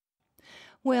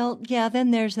 Well, yeah, then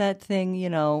there's that thing,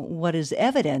 what is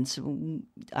evidence?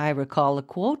 I recall a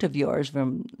quote of yours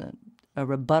from a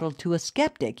rebuttal to a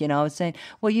skeptic, saying,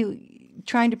 well, you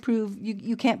trying to prove,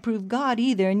 you can't prove God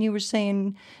either. And you were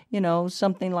saying,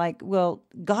 something like, well,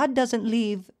 God doesn't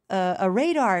leave a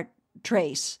radar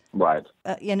trace right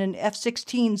in an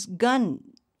F-16's gun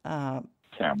camera.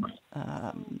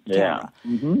 Camera.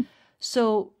 Mm-hmm.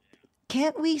 So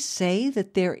can't we say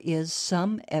that there is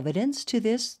some evidence to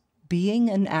this being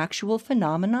an actual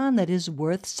phenomenon that is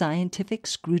worth scientific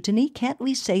scrutiny? Can't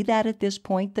we say that at this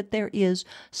point, that there is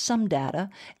some data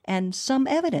and some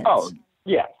evidence? Oh,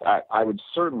 yes. I would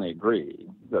certainly agree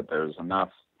that there's enough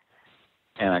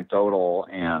anecdotal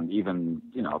and even,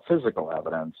 physical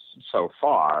evidence so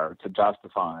far to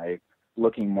justify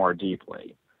looking more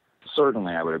deeply.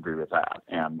 Certainly, I would agree with that.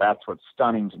 And that's what's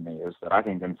stunning to me is that I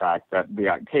think, in fact, that the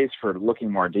case for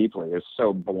looking more deeply is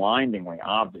so blindingly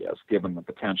obvious given the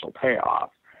potential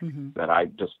payoff that I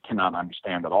just cannot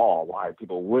understand at all why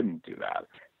people wouldn't do that.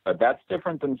 But that's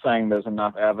different than saying there's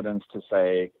enough evidence to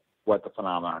say what the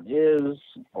phenomenon is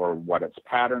or what its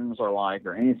patterns are like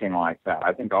or anything like that.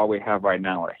 I think all we have right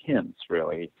now are hints,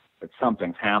 really, that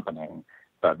something's happening.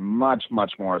 But much,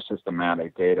 much more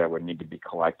systematic data would need to be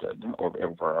collected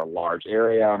over a large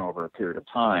area and over a period of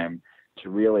time to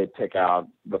really pick out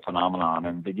the phenomenon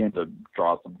and begin to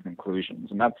draw some conclusions.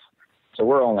 And so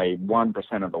we're only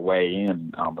 1% of the way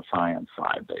in on the science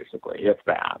side, basically, if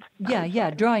that. Yeah.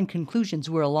 Drawing conclusions,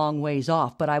 we're a long ways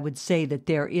off, but I would say that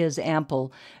there is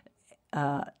ample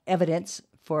evidence,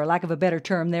 for lack of a better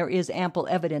term, there is ample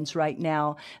evidence right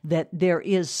now that there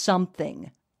is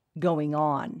something going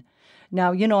on.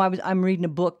 Now, I'm reading a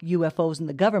book, UFOs and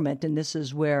the Government, and this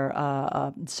is where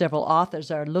several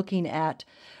authors are looking at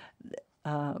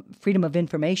Freedom of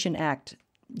Information Act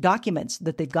documents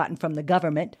that they've gotten from the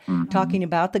government, talking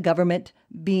about the government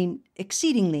being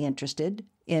exceedingly interested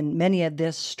in many of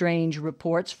this strange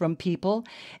reports from people,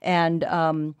 and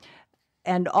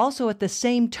also at the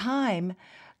same time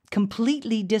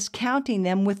completely discounting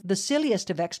them with the silliest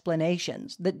of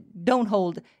explanations that don't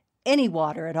hold any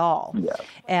water at all. Yeah.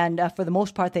 And for the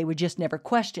most part, they were just never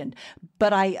questioned.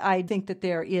 But I think that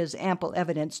there is ample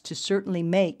evidence to certainly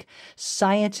make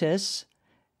scientists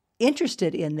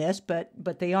interested in this,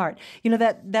 but they aren't.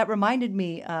 That reminded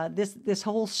me, this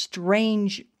whole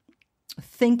strange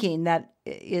thinking that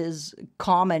is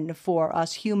common for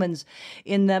us humans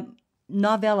in the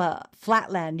novella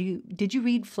Flatland. Did you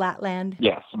read Flatland?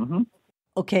 Yes. Mm-hmm.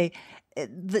 Okay.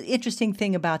 The interesting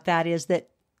thing about that is that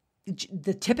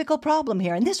the typical problem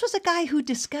here, and this was a guy who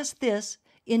discussed this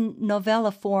in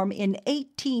novella form in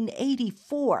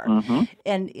 1884. Mm-hmm.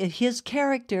 And his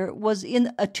character was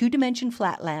in a two-dimension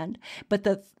flatland, but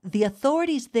the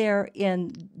authorities there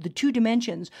in the two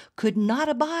dimensions could not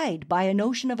abide by a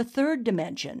notion of a third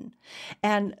dimension.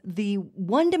 And the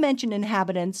one-dimension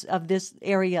inhabitants of this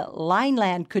area,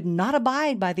 Lineland, could not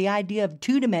abide by the idea of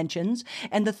two dimensions,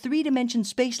 and the three-dimension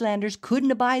Spacelanders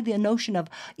couldn't abide the notion of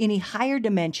any higher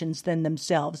dimensions than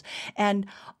themselves. And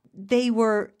they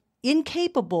were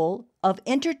incapable of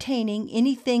entertaining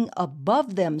anything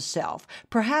above themselves.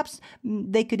 Perhaps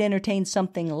they could entertain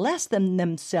something less than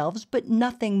themselves, but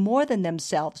nothing more than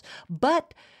themselves.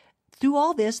 But through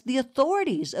all this, the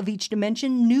authorities of each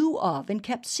dimension knew of and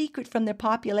kept secret from their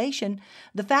population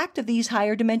the fact of these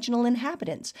higher dimensional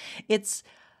inhabitants. It's,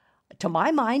 to my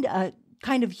mind, a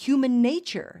kind of human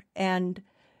nature, and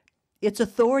it's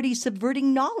authority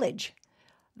subverting knowledge.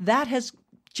 That has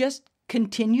just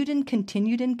continued and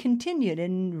continued and continued,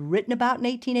 and written about in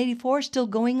 1884, still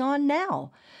going on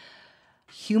now.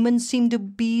 Humans seem to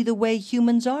be the way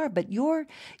humans are, but your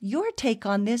take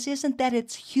on this isn't that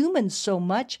it's humans so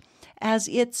much as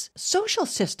it's social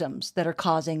systems that are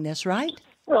causing this, right?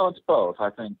 Well, it's both. I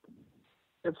think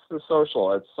it's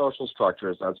social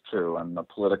structures, that's true, and the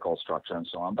political structure and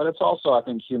so on. But it's also, I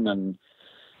think, the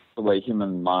way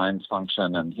human minds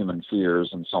function and human fears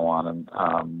and so on.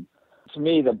 And to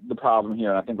me, the problem here,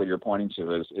 and I think what you're pointing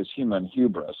to, is human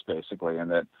hubris, basically, and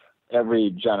that every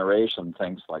generation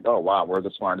thinks like, oh, wow, we're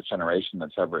the smartest generation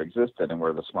that's ever existed, and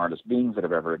we're the smartest beings that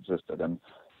have ever existed. And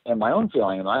my own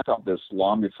feeling, and I felt this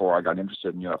long before I got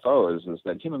interested in UFOs, is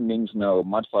that human beings know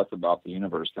much less about the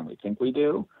universe than we think we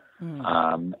do.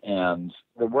 And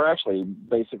that we're actually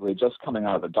basically just coming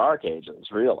out of the dark ages,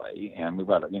 really, and we've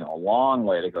got a long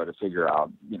way to go to figure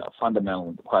out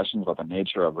fundamental questions about the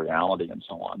nature of reality and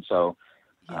so on. So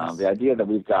the idea that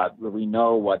we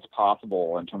know what's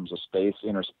possible in terms of space,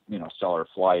 stellar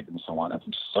flight and so on, is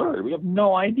absurd. We have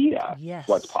no idea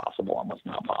what's possible and what's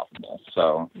not possible.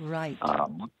 So right.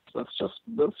 Let's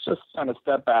just kind of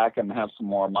step back and have some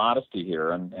more modesty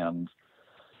here and.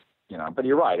 But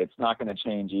you're right, it's not going to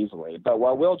change easily. But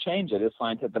what will change it is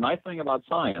scientific. The nice thing about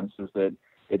science is that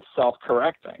it's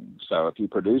self-correcting. So if you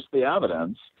produce the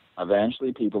evidence,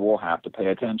 eventually people will have to pay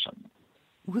attention.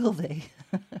 Will they?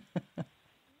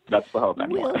 That's the hope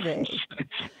anyway. Will they?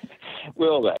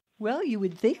 Will they? Well, you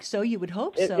would think so. You would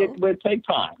hope so. It would take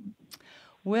time.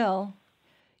 Well,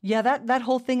 yeah, that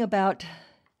whole thing about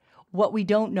what we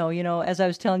don't know, as I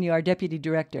was telling you, our deputy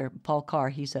director, Paul Carr,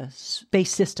 he's a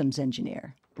space systems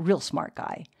engineer. Real smart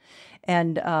guy.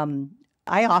 And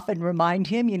I often remind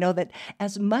him, that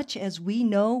as much as we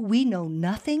know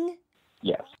nothing.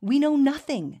 Yes. We know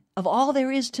nothing of all there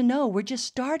is to know. We're just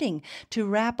starting to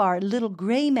wrap our little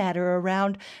gray matter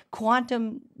around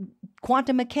quantum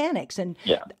mechanics. And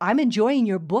I'm enjoying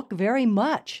your book very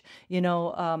much.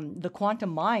 The quantum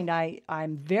mind,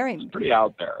 I'm very... It's pretty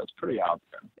out there.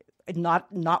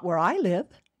 Not where I live.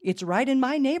 It's right in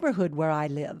my neighborhood where I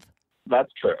live.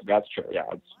 That's true. Yeah,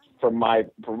 it's for my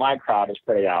crowd, it's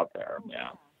pretty out there. Yeah.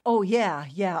 Oh yeah.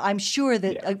 I'm sure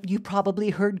that you probably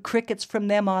heard crickets from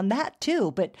them on that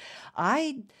too. But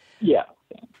I'm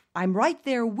right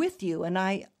there with you, and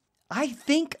I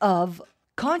think of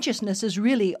consciousness as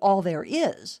really all there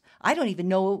is. I don't even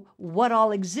know what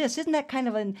all exists. Isn't that kind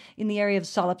of in the area of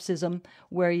solipsism,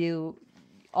 where you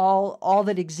all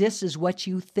that exists is what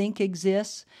you think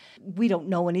exists? We don't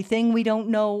know anything. We don't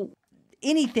know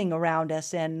anything around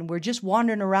us, and we're just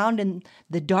wandering around in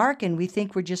the dark, and we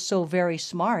think we're just so very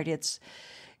smart.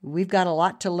 We've got a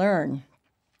lot to learn,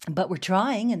 but we're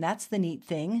trying, and that's the neat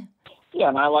thing. Yeah,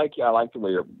 and I like the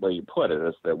way you put it,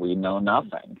 is that we know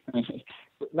nothing.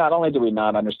 Not only do we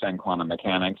not understand quantum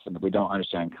mechanics, and we don't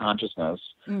understand consciousness,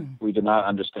 we do not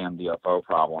understand the UFO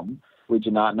problem. We do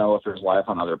not know if there's life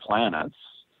on other planets.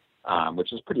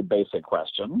 Which is a pretty basic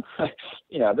question.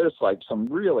 There's like some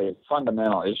really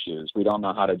fundamental issues. We don't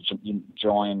know how to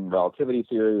join relativity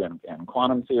theory and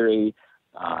quantum theory.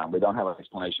 We don't have an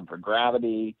explanation for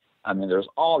gravity. I mean, there's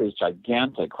all these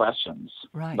gigantic questions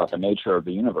about the nature of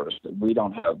the universe that we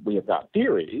don't have. We have got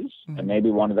theories, and maybe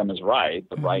one of them is right,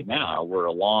 but right now we're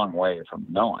a long way from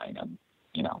knowing. And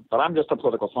but I'm just a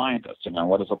political scientist.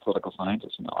 What does a political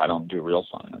scientist know? I don't do real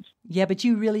science. Yeah, but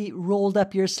you really rolled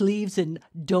up your sleeves and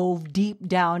dove deep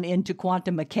down into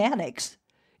quantum mechanics.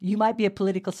 You might be a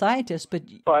political scientist, but...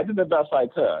 Well, I did the best I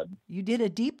could. You did a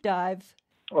deep dive.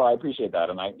 Well, I appreciate that,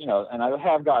 and I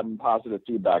have gotten positive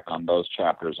feedback on those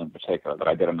chapters in particular. That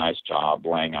I did a nice job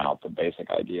laying out the basic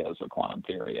ideas of quantum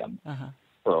theory, and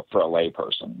for a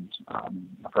layperson,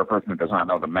 for a person who does not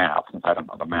know the math, since I don't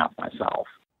know the math myself.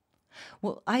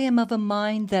 Well, I am of a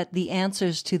mind that the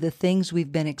answers to the things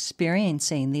we've been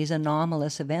experiencing, these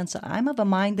anomalous events, I'm of a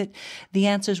mind that the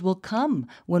answers will come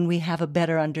when we have a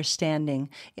better understanding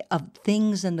of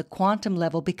things in the quantum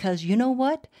level, because you know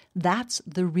what? That's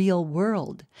the real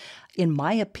world. In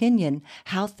my opinion,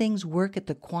 how things work at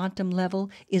the quantum level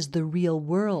is the real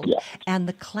world. Yeah. And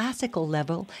the classical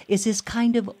level is this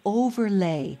kind of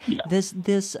overlay,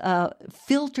 this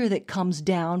filter that comes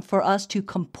down for us to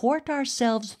comport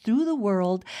ourselves through the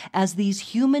world as these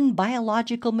human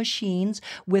biological machines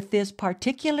with this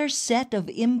particular set of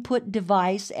input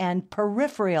device and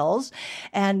peripherals.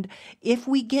 And if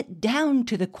we get down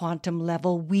to the quantum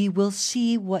level, we will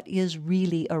see what is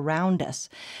really around us.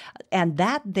 And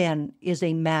that then is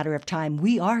a matter of time.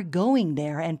 We are going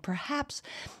there, and perhaps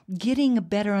getting a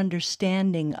better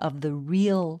understanding of the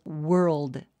real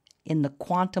world in the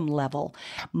quantum level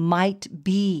might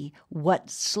be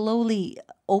what slowly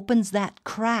opens that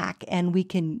crack, and we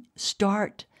can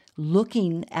start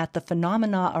looking at the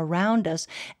phenomena around us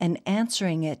and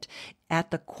answering it at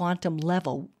the quantum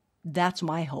level. That's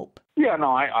my hope. Yeah,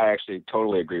 no, I actually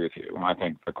totally agree with you. I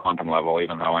think the quantum level,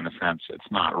 even though in a sense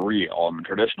it's not real in the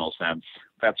traditional sense,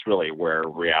 that's really where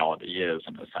reality is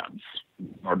in a sense,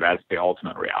 or that's the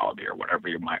ultimate reality, or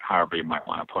however you might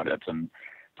want to put it.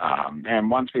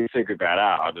 And once we figure that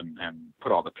out and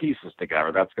put all the pieces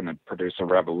together, that's going to produce a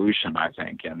revolution, I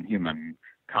think, in human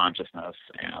consciousness,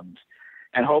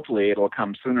 and hopefully it'll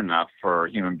come soon enough for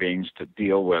human beings to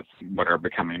deal with what are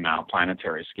becoming now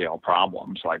planetary scale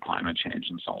problems like climate change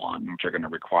and so on, which are going to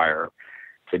require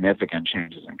significant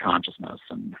changes in consciousnness,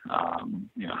 and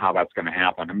how that's going to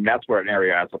happen. I mean, that's where an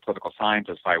area as a political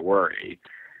scientist I worry,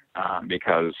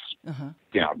 because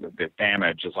the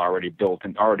damage is already built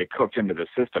and already cooked into the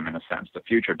system in a sense, the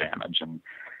future damage,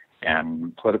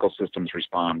 and political systems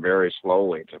respond very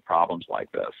slowly to problems like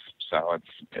this. So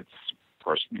it's of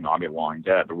course, I'll be long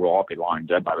dead, but we'll all be long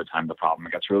dead by the time the problem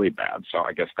gets really bad. So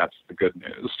I guess that's the good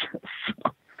news.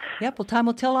 Yep, well, time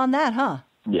will tell on that, huh?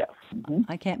 Yes. Mm-hmm.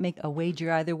 I can't make a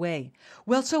wager either way.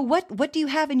 Well, so what do you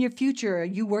have in your future? Are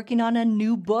you working on a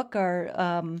new book, or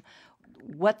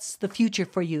what's the future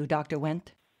for you, Dr. Wendt?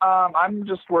 I'm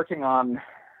just working on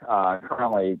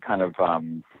currently kind of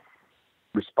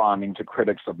responding to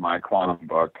critics of my quantum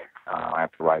book. I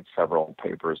have to write several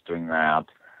papers doing that.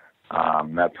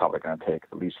 That's probably going to take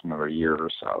at least another year or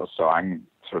so. So I'm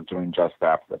sort of doing just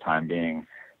that for the time being.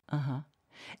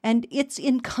 And it's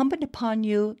incumbent upon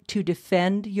you to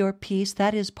defend your piece.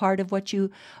 That is part of what you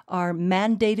are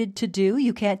mandated to do.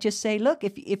 You can't just say, look,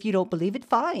 if you don't believe it,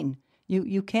 fine.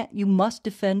 You can't. You must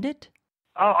defend it.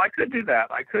 Oh, I could do that.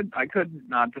 I could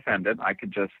not defend it. I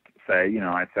could just say,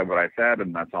 I said what I said,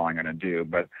 and that's all I'm going to do.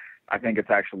 But I think it's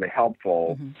actually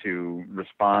helpful to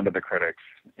respond to the critics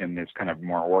in these kind of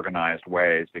more organized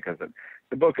ways, because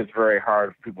the book is very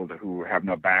hard for people who have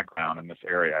no background in this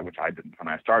area, which I didn't when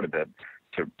I started it,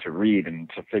 to read and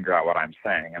to figure out what I'm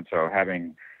saying. And so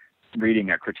reading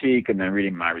a critique and then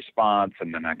reading my response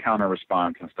and then a counter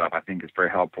response and stuff, I think is very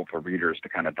helpful for readers to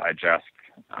kind of digest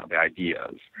the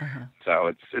ideas. So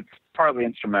it's partly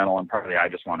instrumental, and partly I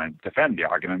just want to defend the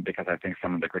argument because I think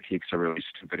some of the critiques are really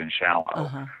stupid and shallow.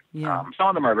 Some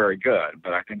of them are very good,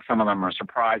 but I think some of them are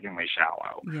surprisingly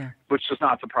shallow, which does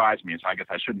not surprise me. So I guess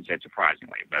I shouldn't say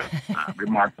surprisingly, but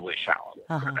remarkably shallow,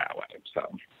 put it that way.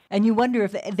 So. And you wonder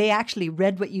if they actually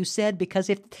read what you said, because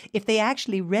if they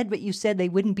actually read what you said, they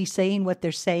wouldn't be saying what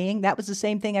they're saying. That was the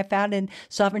same thing I found in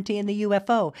Sovereignty and the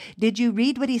UFO. Did you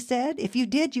read what he said? If you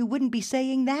did, you wouldn't be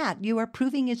saying that. You are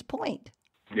proving his point.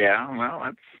 Yeah,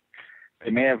 well, they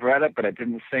may have read it, but it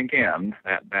didn't sink in.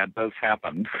 That does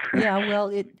happen. Yeah, well,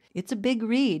 it's a big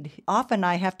read. Often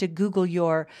I have to Google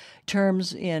your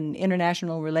terms in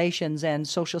international relations and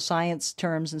social science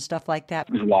terms and stuff like that.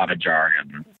 There's a lot of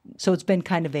jargon. So it's been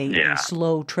kind of a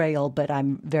slow trail, but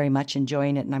I'm very much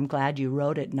enjoying it, and I'm glad you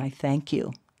wrote it, and I thank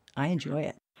you. I enjoy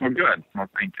it. Well, good. Well,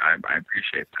 thank you. I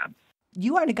appreciate that.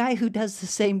 You aren't a guy who does the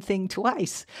same thing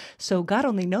twice, so God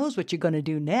only knows what you're going to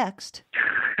do next.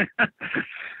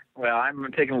 Well,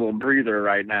 I'm taking a little breather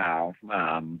right now,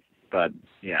 but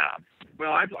yeah.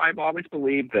 Well, I've always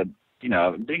believed that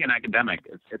being an academic,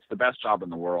 it's the best job in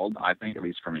the world. I think, at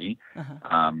least for me,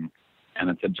 and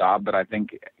it's a job that I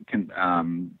think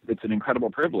it's an incredible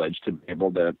privilege to be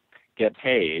able to get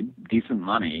paid decent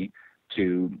money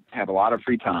to have a lot of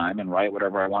free time and write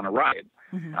whatever I want to write.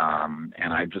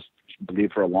 And I just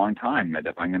believed for a long time that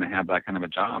if I'm going to have that kind of a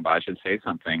job, I should say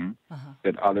something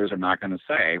that others are not going to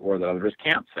say or that others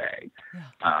can't say.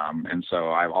 Yeah. And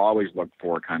so I've always looked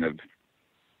for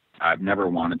I've never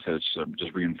wanted to sort of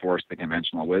just reinforce the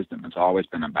conventional wisdom. It's always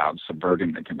been about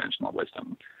subverting the conventional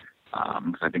wisdom,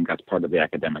 because I think that's part of the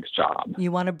academic's job.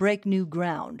 You want to break new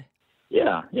ground.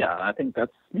 Yeah. I think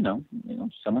that's,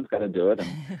 someone's got to do it, and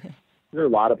there are a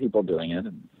lot of people doing it,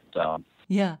 and so.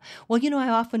 Yeah. Well, I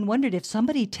often wondered if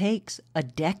somebody takes a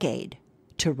decade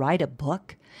to write a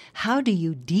book, how do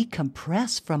you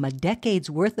decompress from a decade's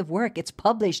worth of work? It's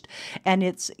published and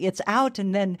it's out,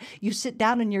 and then you sit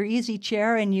down in your easy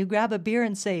chair and you grab a beer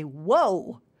and say,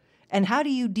 whoa. And how do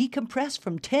you decompress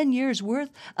from 10 years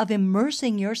worth of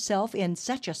immersing yourself in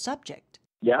such a subject?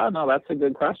 Yeah, no, that's a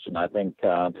good question. I think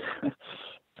there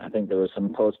was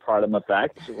some postpartum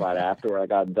effects right after I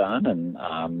got done, and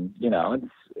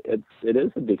it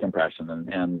is a decompression,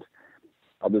 and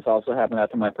this also happened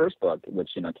after my first book,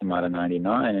 which came out in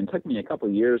 '99, and it took me a couple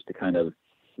of years to kind of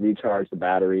recharge the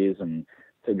batteries and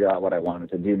figure out what I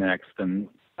wanted to do next, and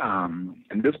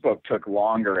this book took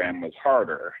longer and was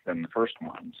harder than the first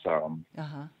one. So,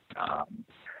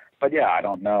 but yeah, I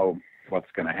don't know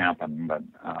what's going to happen, but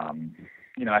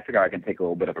I figure I can take a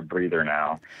little bit of a breather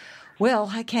now.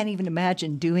 Well, I can't even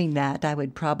imagine doing that. I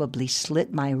would probably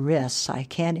slit my wrists. I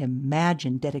can't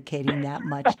imagine dedicating that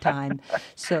much time.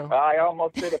 So I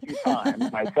almost did a few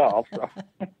times myself. So.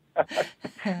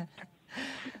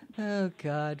 Oh,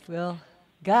 God. Well,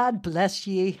 God bless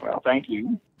ye. Well, thank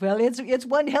you. Well, it's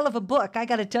one hell of a book. I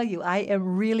got to tell you, I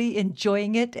am really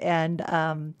enjoying it, and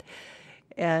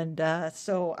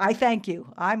so I thank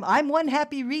you. I'm one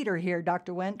happy reader here,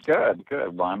 Dr. Wendt. Good.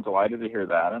 Well, I'm delighted to hear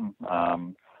that, and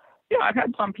I've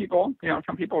had some people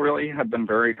really have been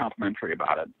very complimentary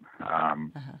about it,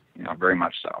 very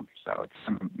much so. So it's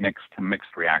some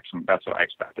mixed reaction. That's what I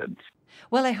expected.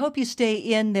 Well, I hope you stay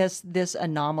in this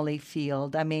anomaly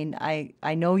field. I mean,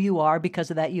 I know you are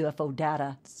because of that UFO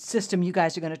data system you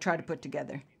guys are going to try to put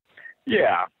together.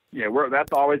 Yeah.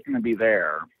 That's always going to be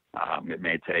there. It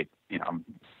may take,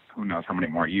 who knows how many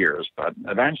more years, but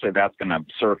eventually that's going to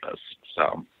surface.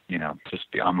 So, just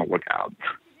be on the lookout.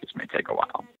 This may take a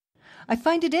while. I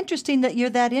find it interesting that you're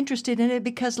that interested in it,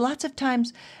 because lots of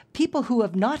times people who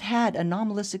have not had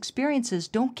anomalous experiences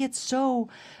don't get so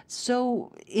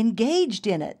engaged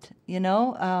in it,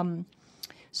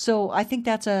 So I think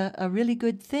that's a really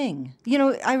good thing.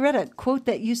 I read a quote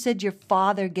that you said your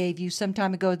father gave you some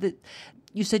time ago, that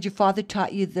you said your father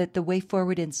taught you that the way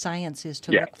forward in science is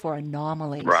to look for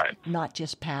anomalies, right, not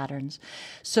just patterns.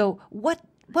 So what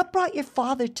brought your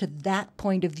father to that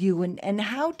point of view, and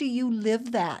how do you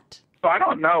live that? So I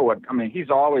don't know he's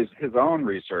always, his own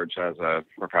research as a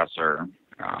professor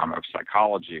of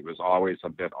psychology was always a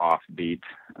bit offbeat.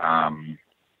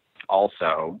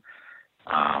 Also,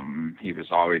 he was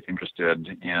always interested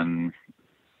in,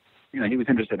 he was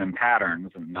interested in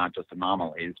patterns and not just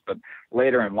anomalies. But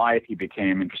later in life, he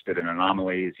became interested in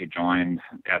anomalies. He joined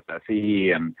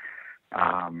SSE and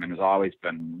has always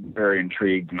been very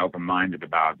intrigued and open-minded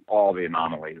about all the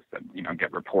anomalies that,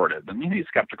 get reported. And he's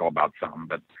skeptical about some,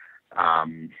 but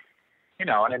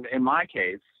and in my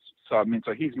case, so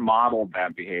he's modeled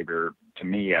that behavior to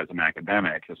me as an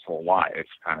academic his whole life,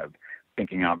 kind of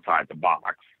thinking outside the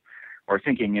box, or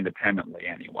thinking independently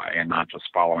anyway, and not just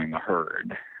following the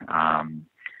herd. And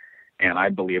I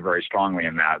believe very strongly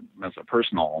in that as a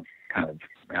personal kind of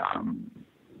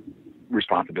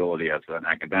responsibility as an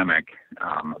academic,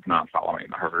 of not following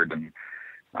the herd, and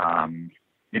and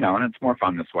it's more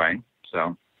fun this way.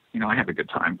 So I have a good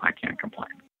time. I can't complain.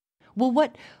 Well,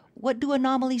 what do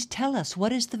anomalies tell us?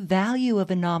 What is the value of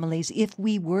anomalies if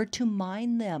we were to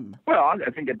mine them? Well,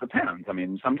 I think it depends.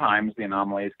 Sometimes the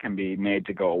anomalies can be made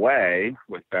to go away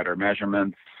with better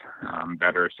measurements,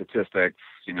 better statistics,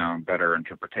 better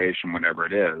interpretation, whatever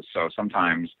it is. So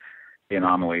sometimes the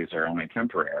anomalies are only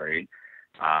temporary.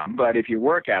 But if you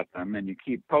work at them and you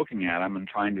keep poking at them and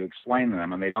trying to explain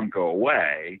them and they don't go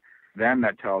away, then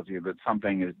that tells you that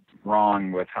something is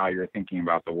wrong with how you're thinking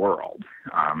about the world.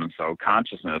 And so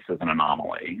consciousness is an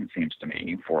anomaly, it seems to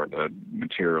me, for the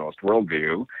materialist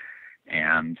worldview.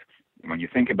 And when you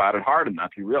think about it hard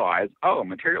enough, you realize,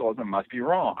 materialism must be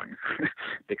wrong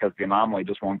because the anomaly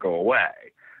just won't go away.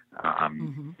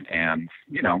 And,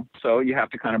 so you have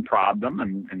to kind of prod them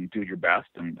and do your best.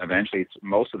 And eventually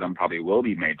most of them probably will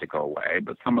be made to go away,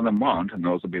 but some of them won't. And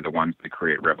those will be the ones that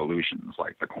create revolutions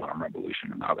like the quantum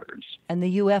revolution and others. And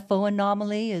the UFO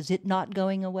anomaly, is it not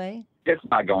going away? It's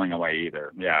not going away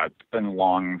either. Yeah, it's been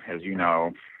long, as you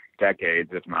know,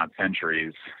 decades, if not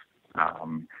centuries.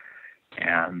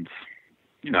 And,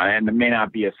 and it may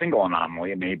not be a single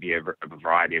anomaly. It may be a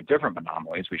variety of different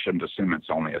anomalies. We shouldn't assume it's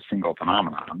only a single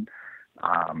phenomenon.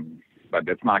 But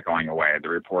it's not going away. The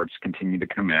reports continue to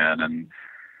come in, and,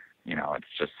 it's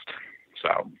just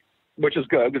so, which is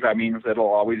good because that means it'll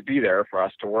always be there for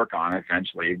us to work on.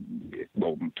 Eventually,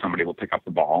 somebody will pick up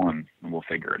the ball and we'll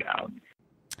figure it out.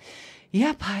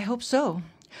 Yep, I hope so.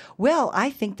 Well, I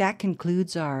think that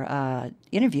concludes our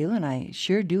interview, and I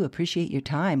sure do appreciate your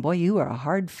time. Boy, you are a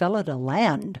hard fellow to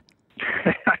land.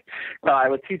 Well, I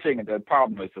was teaching. The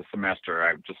problem was the semester.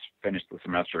 I just finished the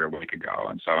semester a week ago,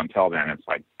 and so until then, it's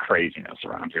like craziness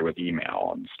around here with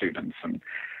email and students. And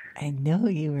I know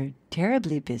you were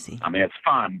terribly busy. I mean, it's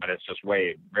fun, but it's just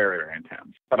very, very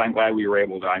intense. But I'm glad we were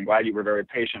I'm glad you were very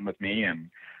patient with me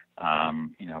and,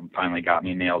 finally got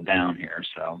me nailed down here.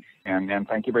 So, and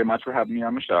thank you very much for having me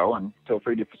on the show, and feel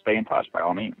free to stay in touch by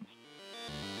all means.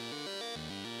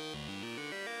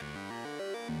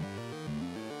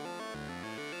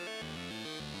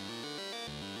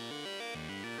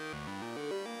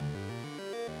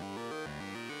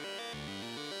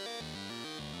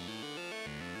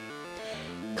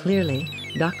 Clearly,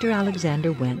 Dr.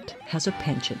 Alexander Wendt has a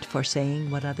penchant for saying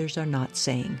what others are not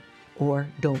saying, or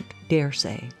don't dare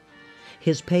say.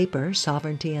 His paper,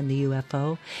 Sovereignty and the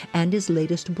UFO, and his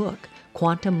latest book,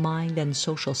 Quantum Mind and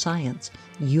Social Science,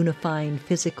 Unifying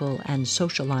Physical and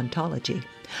Social Ontology,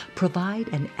 provide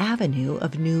an avenue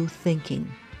of new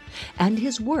thinking. And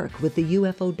his work with the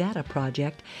UFO Data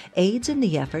Project aids in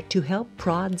the effort to help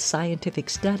prod scientific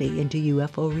study into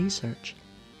UFO research.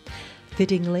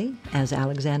 Fittingly, as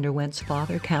Alexander Wendt's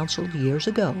father counseled years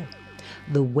ago,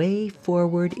 the way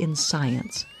forward in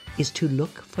science is to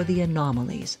look for the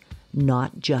anomalies,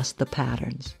 not just the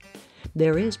patterns.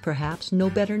 There is perhaps no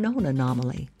better known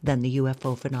anomaly than the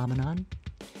UFO phenomenon.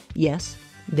 Yes,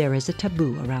 there is a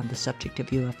taboo around the subject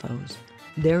of UFOs.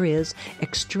 There is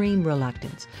extreme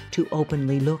reluctance to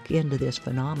openly look into this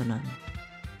phenomenon.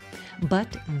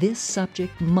 But this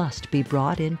subject must be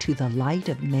brought into the light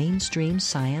of mainstream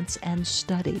science and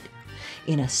studied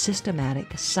in a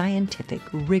systematic, scientific,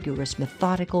 rigorous,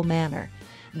 methodical manner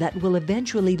that will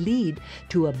eventually lead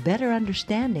to a better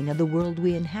understanding of the world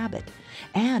we inhabit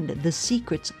and the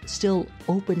secrets still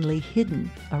openly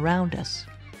hidden around us.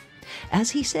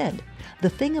 As he said, the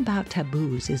thing about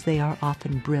taboos is they are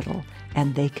often brittle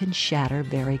and they can shatter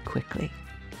very quickly.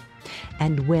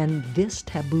 And when this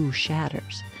taboo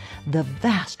shatters, the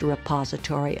vast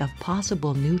repository of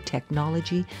possible new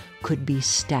technology could be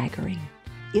staggering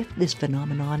if this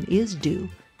phenomenon is due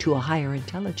to a higher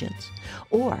intelligence,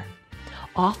 or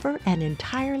offer an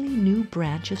entirely new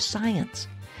branch of science,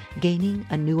 gaining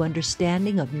a new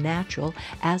understanding of natural,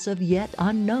 as of yet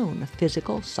unknown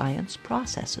physical science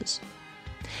processes.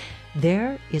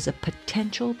 There is a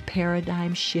potential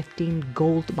paradigm-shifting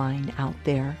gold mine out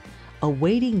there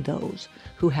awaiting those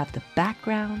who have the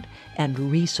background and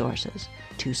resources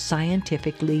to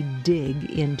scientifically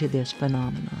dig into this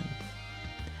phenomenon.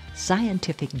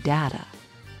 Scientific data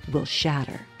will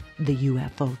shatter the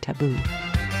UFO taboo.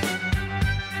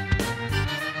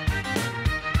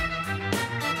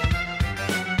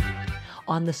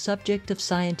 On the subject of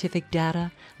scientific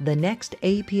data, the next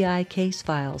API Case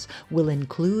Files will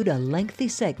include a lengthy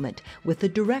segment with the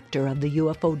director of the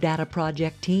UFO Data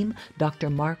Project team, Dr.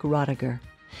 Mark Roediger.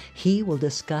 He will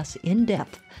discuss in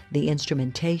depth the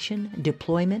instrumentation,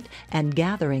 deployment, and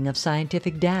gathering of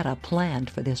scientific data planned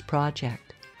for this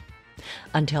project.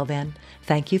 Until then,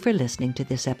 thank you for listening to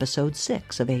this episode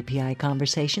 6 of API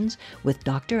Conversations with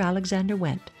Dr. Alexander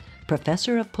Wendt,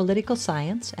 Professor of Political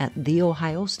Science at The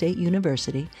Ohio State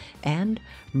University and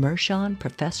Marsha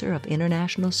Professor of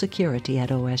International Security at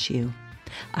OSU.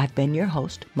 I've been your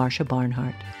host, Marsha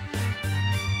Barnhart.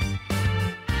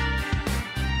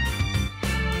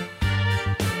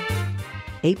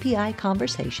 API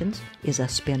Conversations is a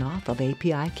spin-off of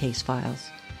API Case Files.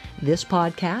 This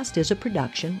podcast is a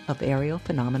production of Aerial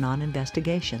Phenomenon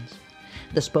Investigations.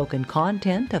 The spoken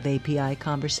content of API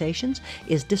Conversations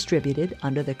is distributed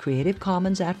under the Creative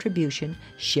Commons Attribution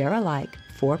Share Alike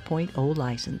 4.0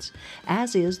 license,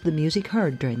 as is the music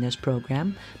heard during this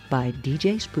program by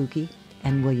DJ Spooky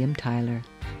and William Tyler.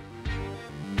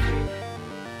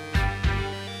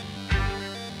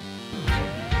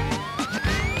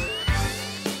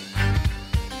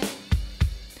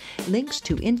 Links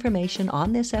to information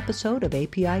on this episode of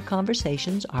API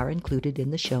Conversations are included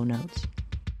in the show notes.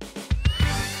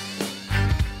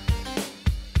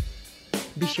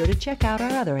 Be sure to check out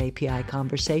our other API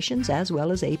Conversations as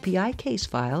well as API Case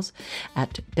Files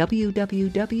at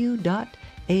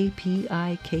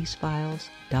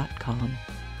www.apicasefiles.com.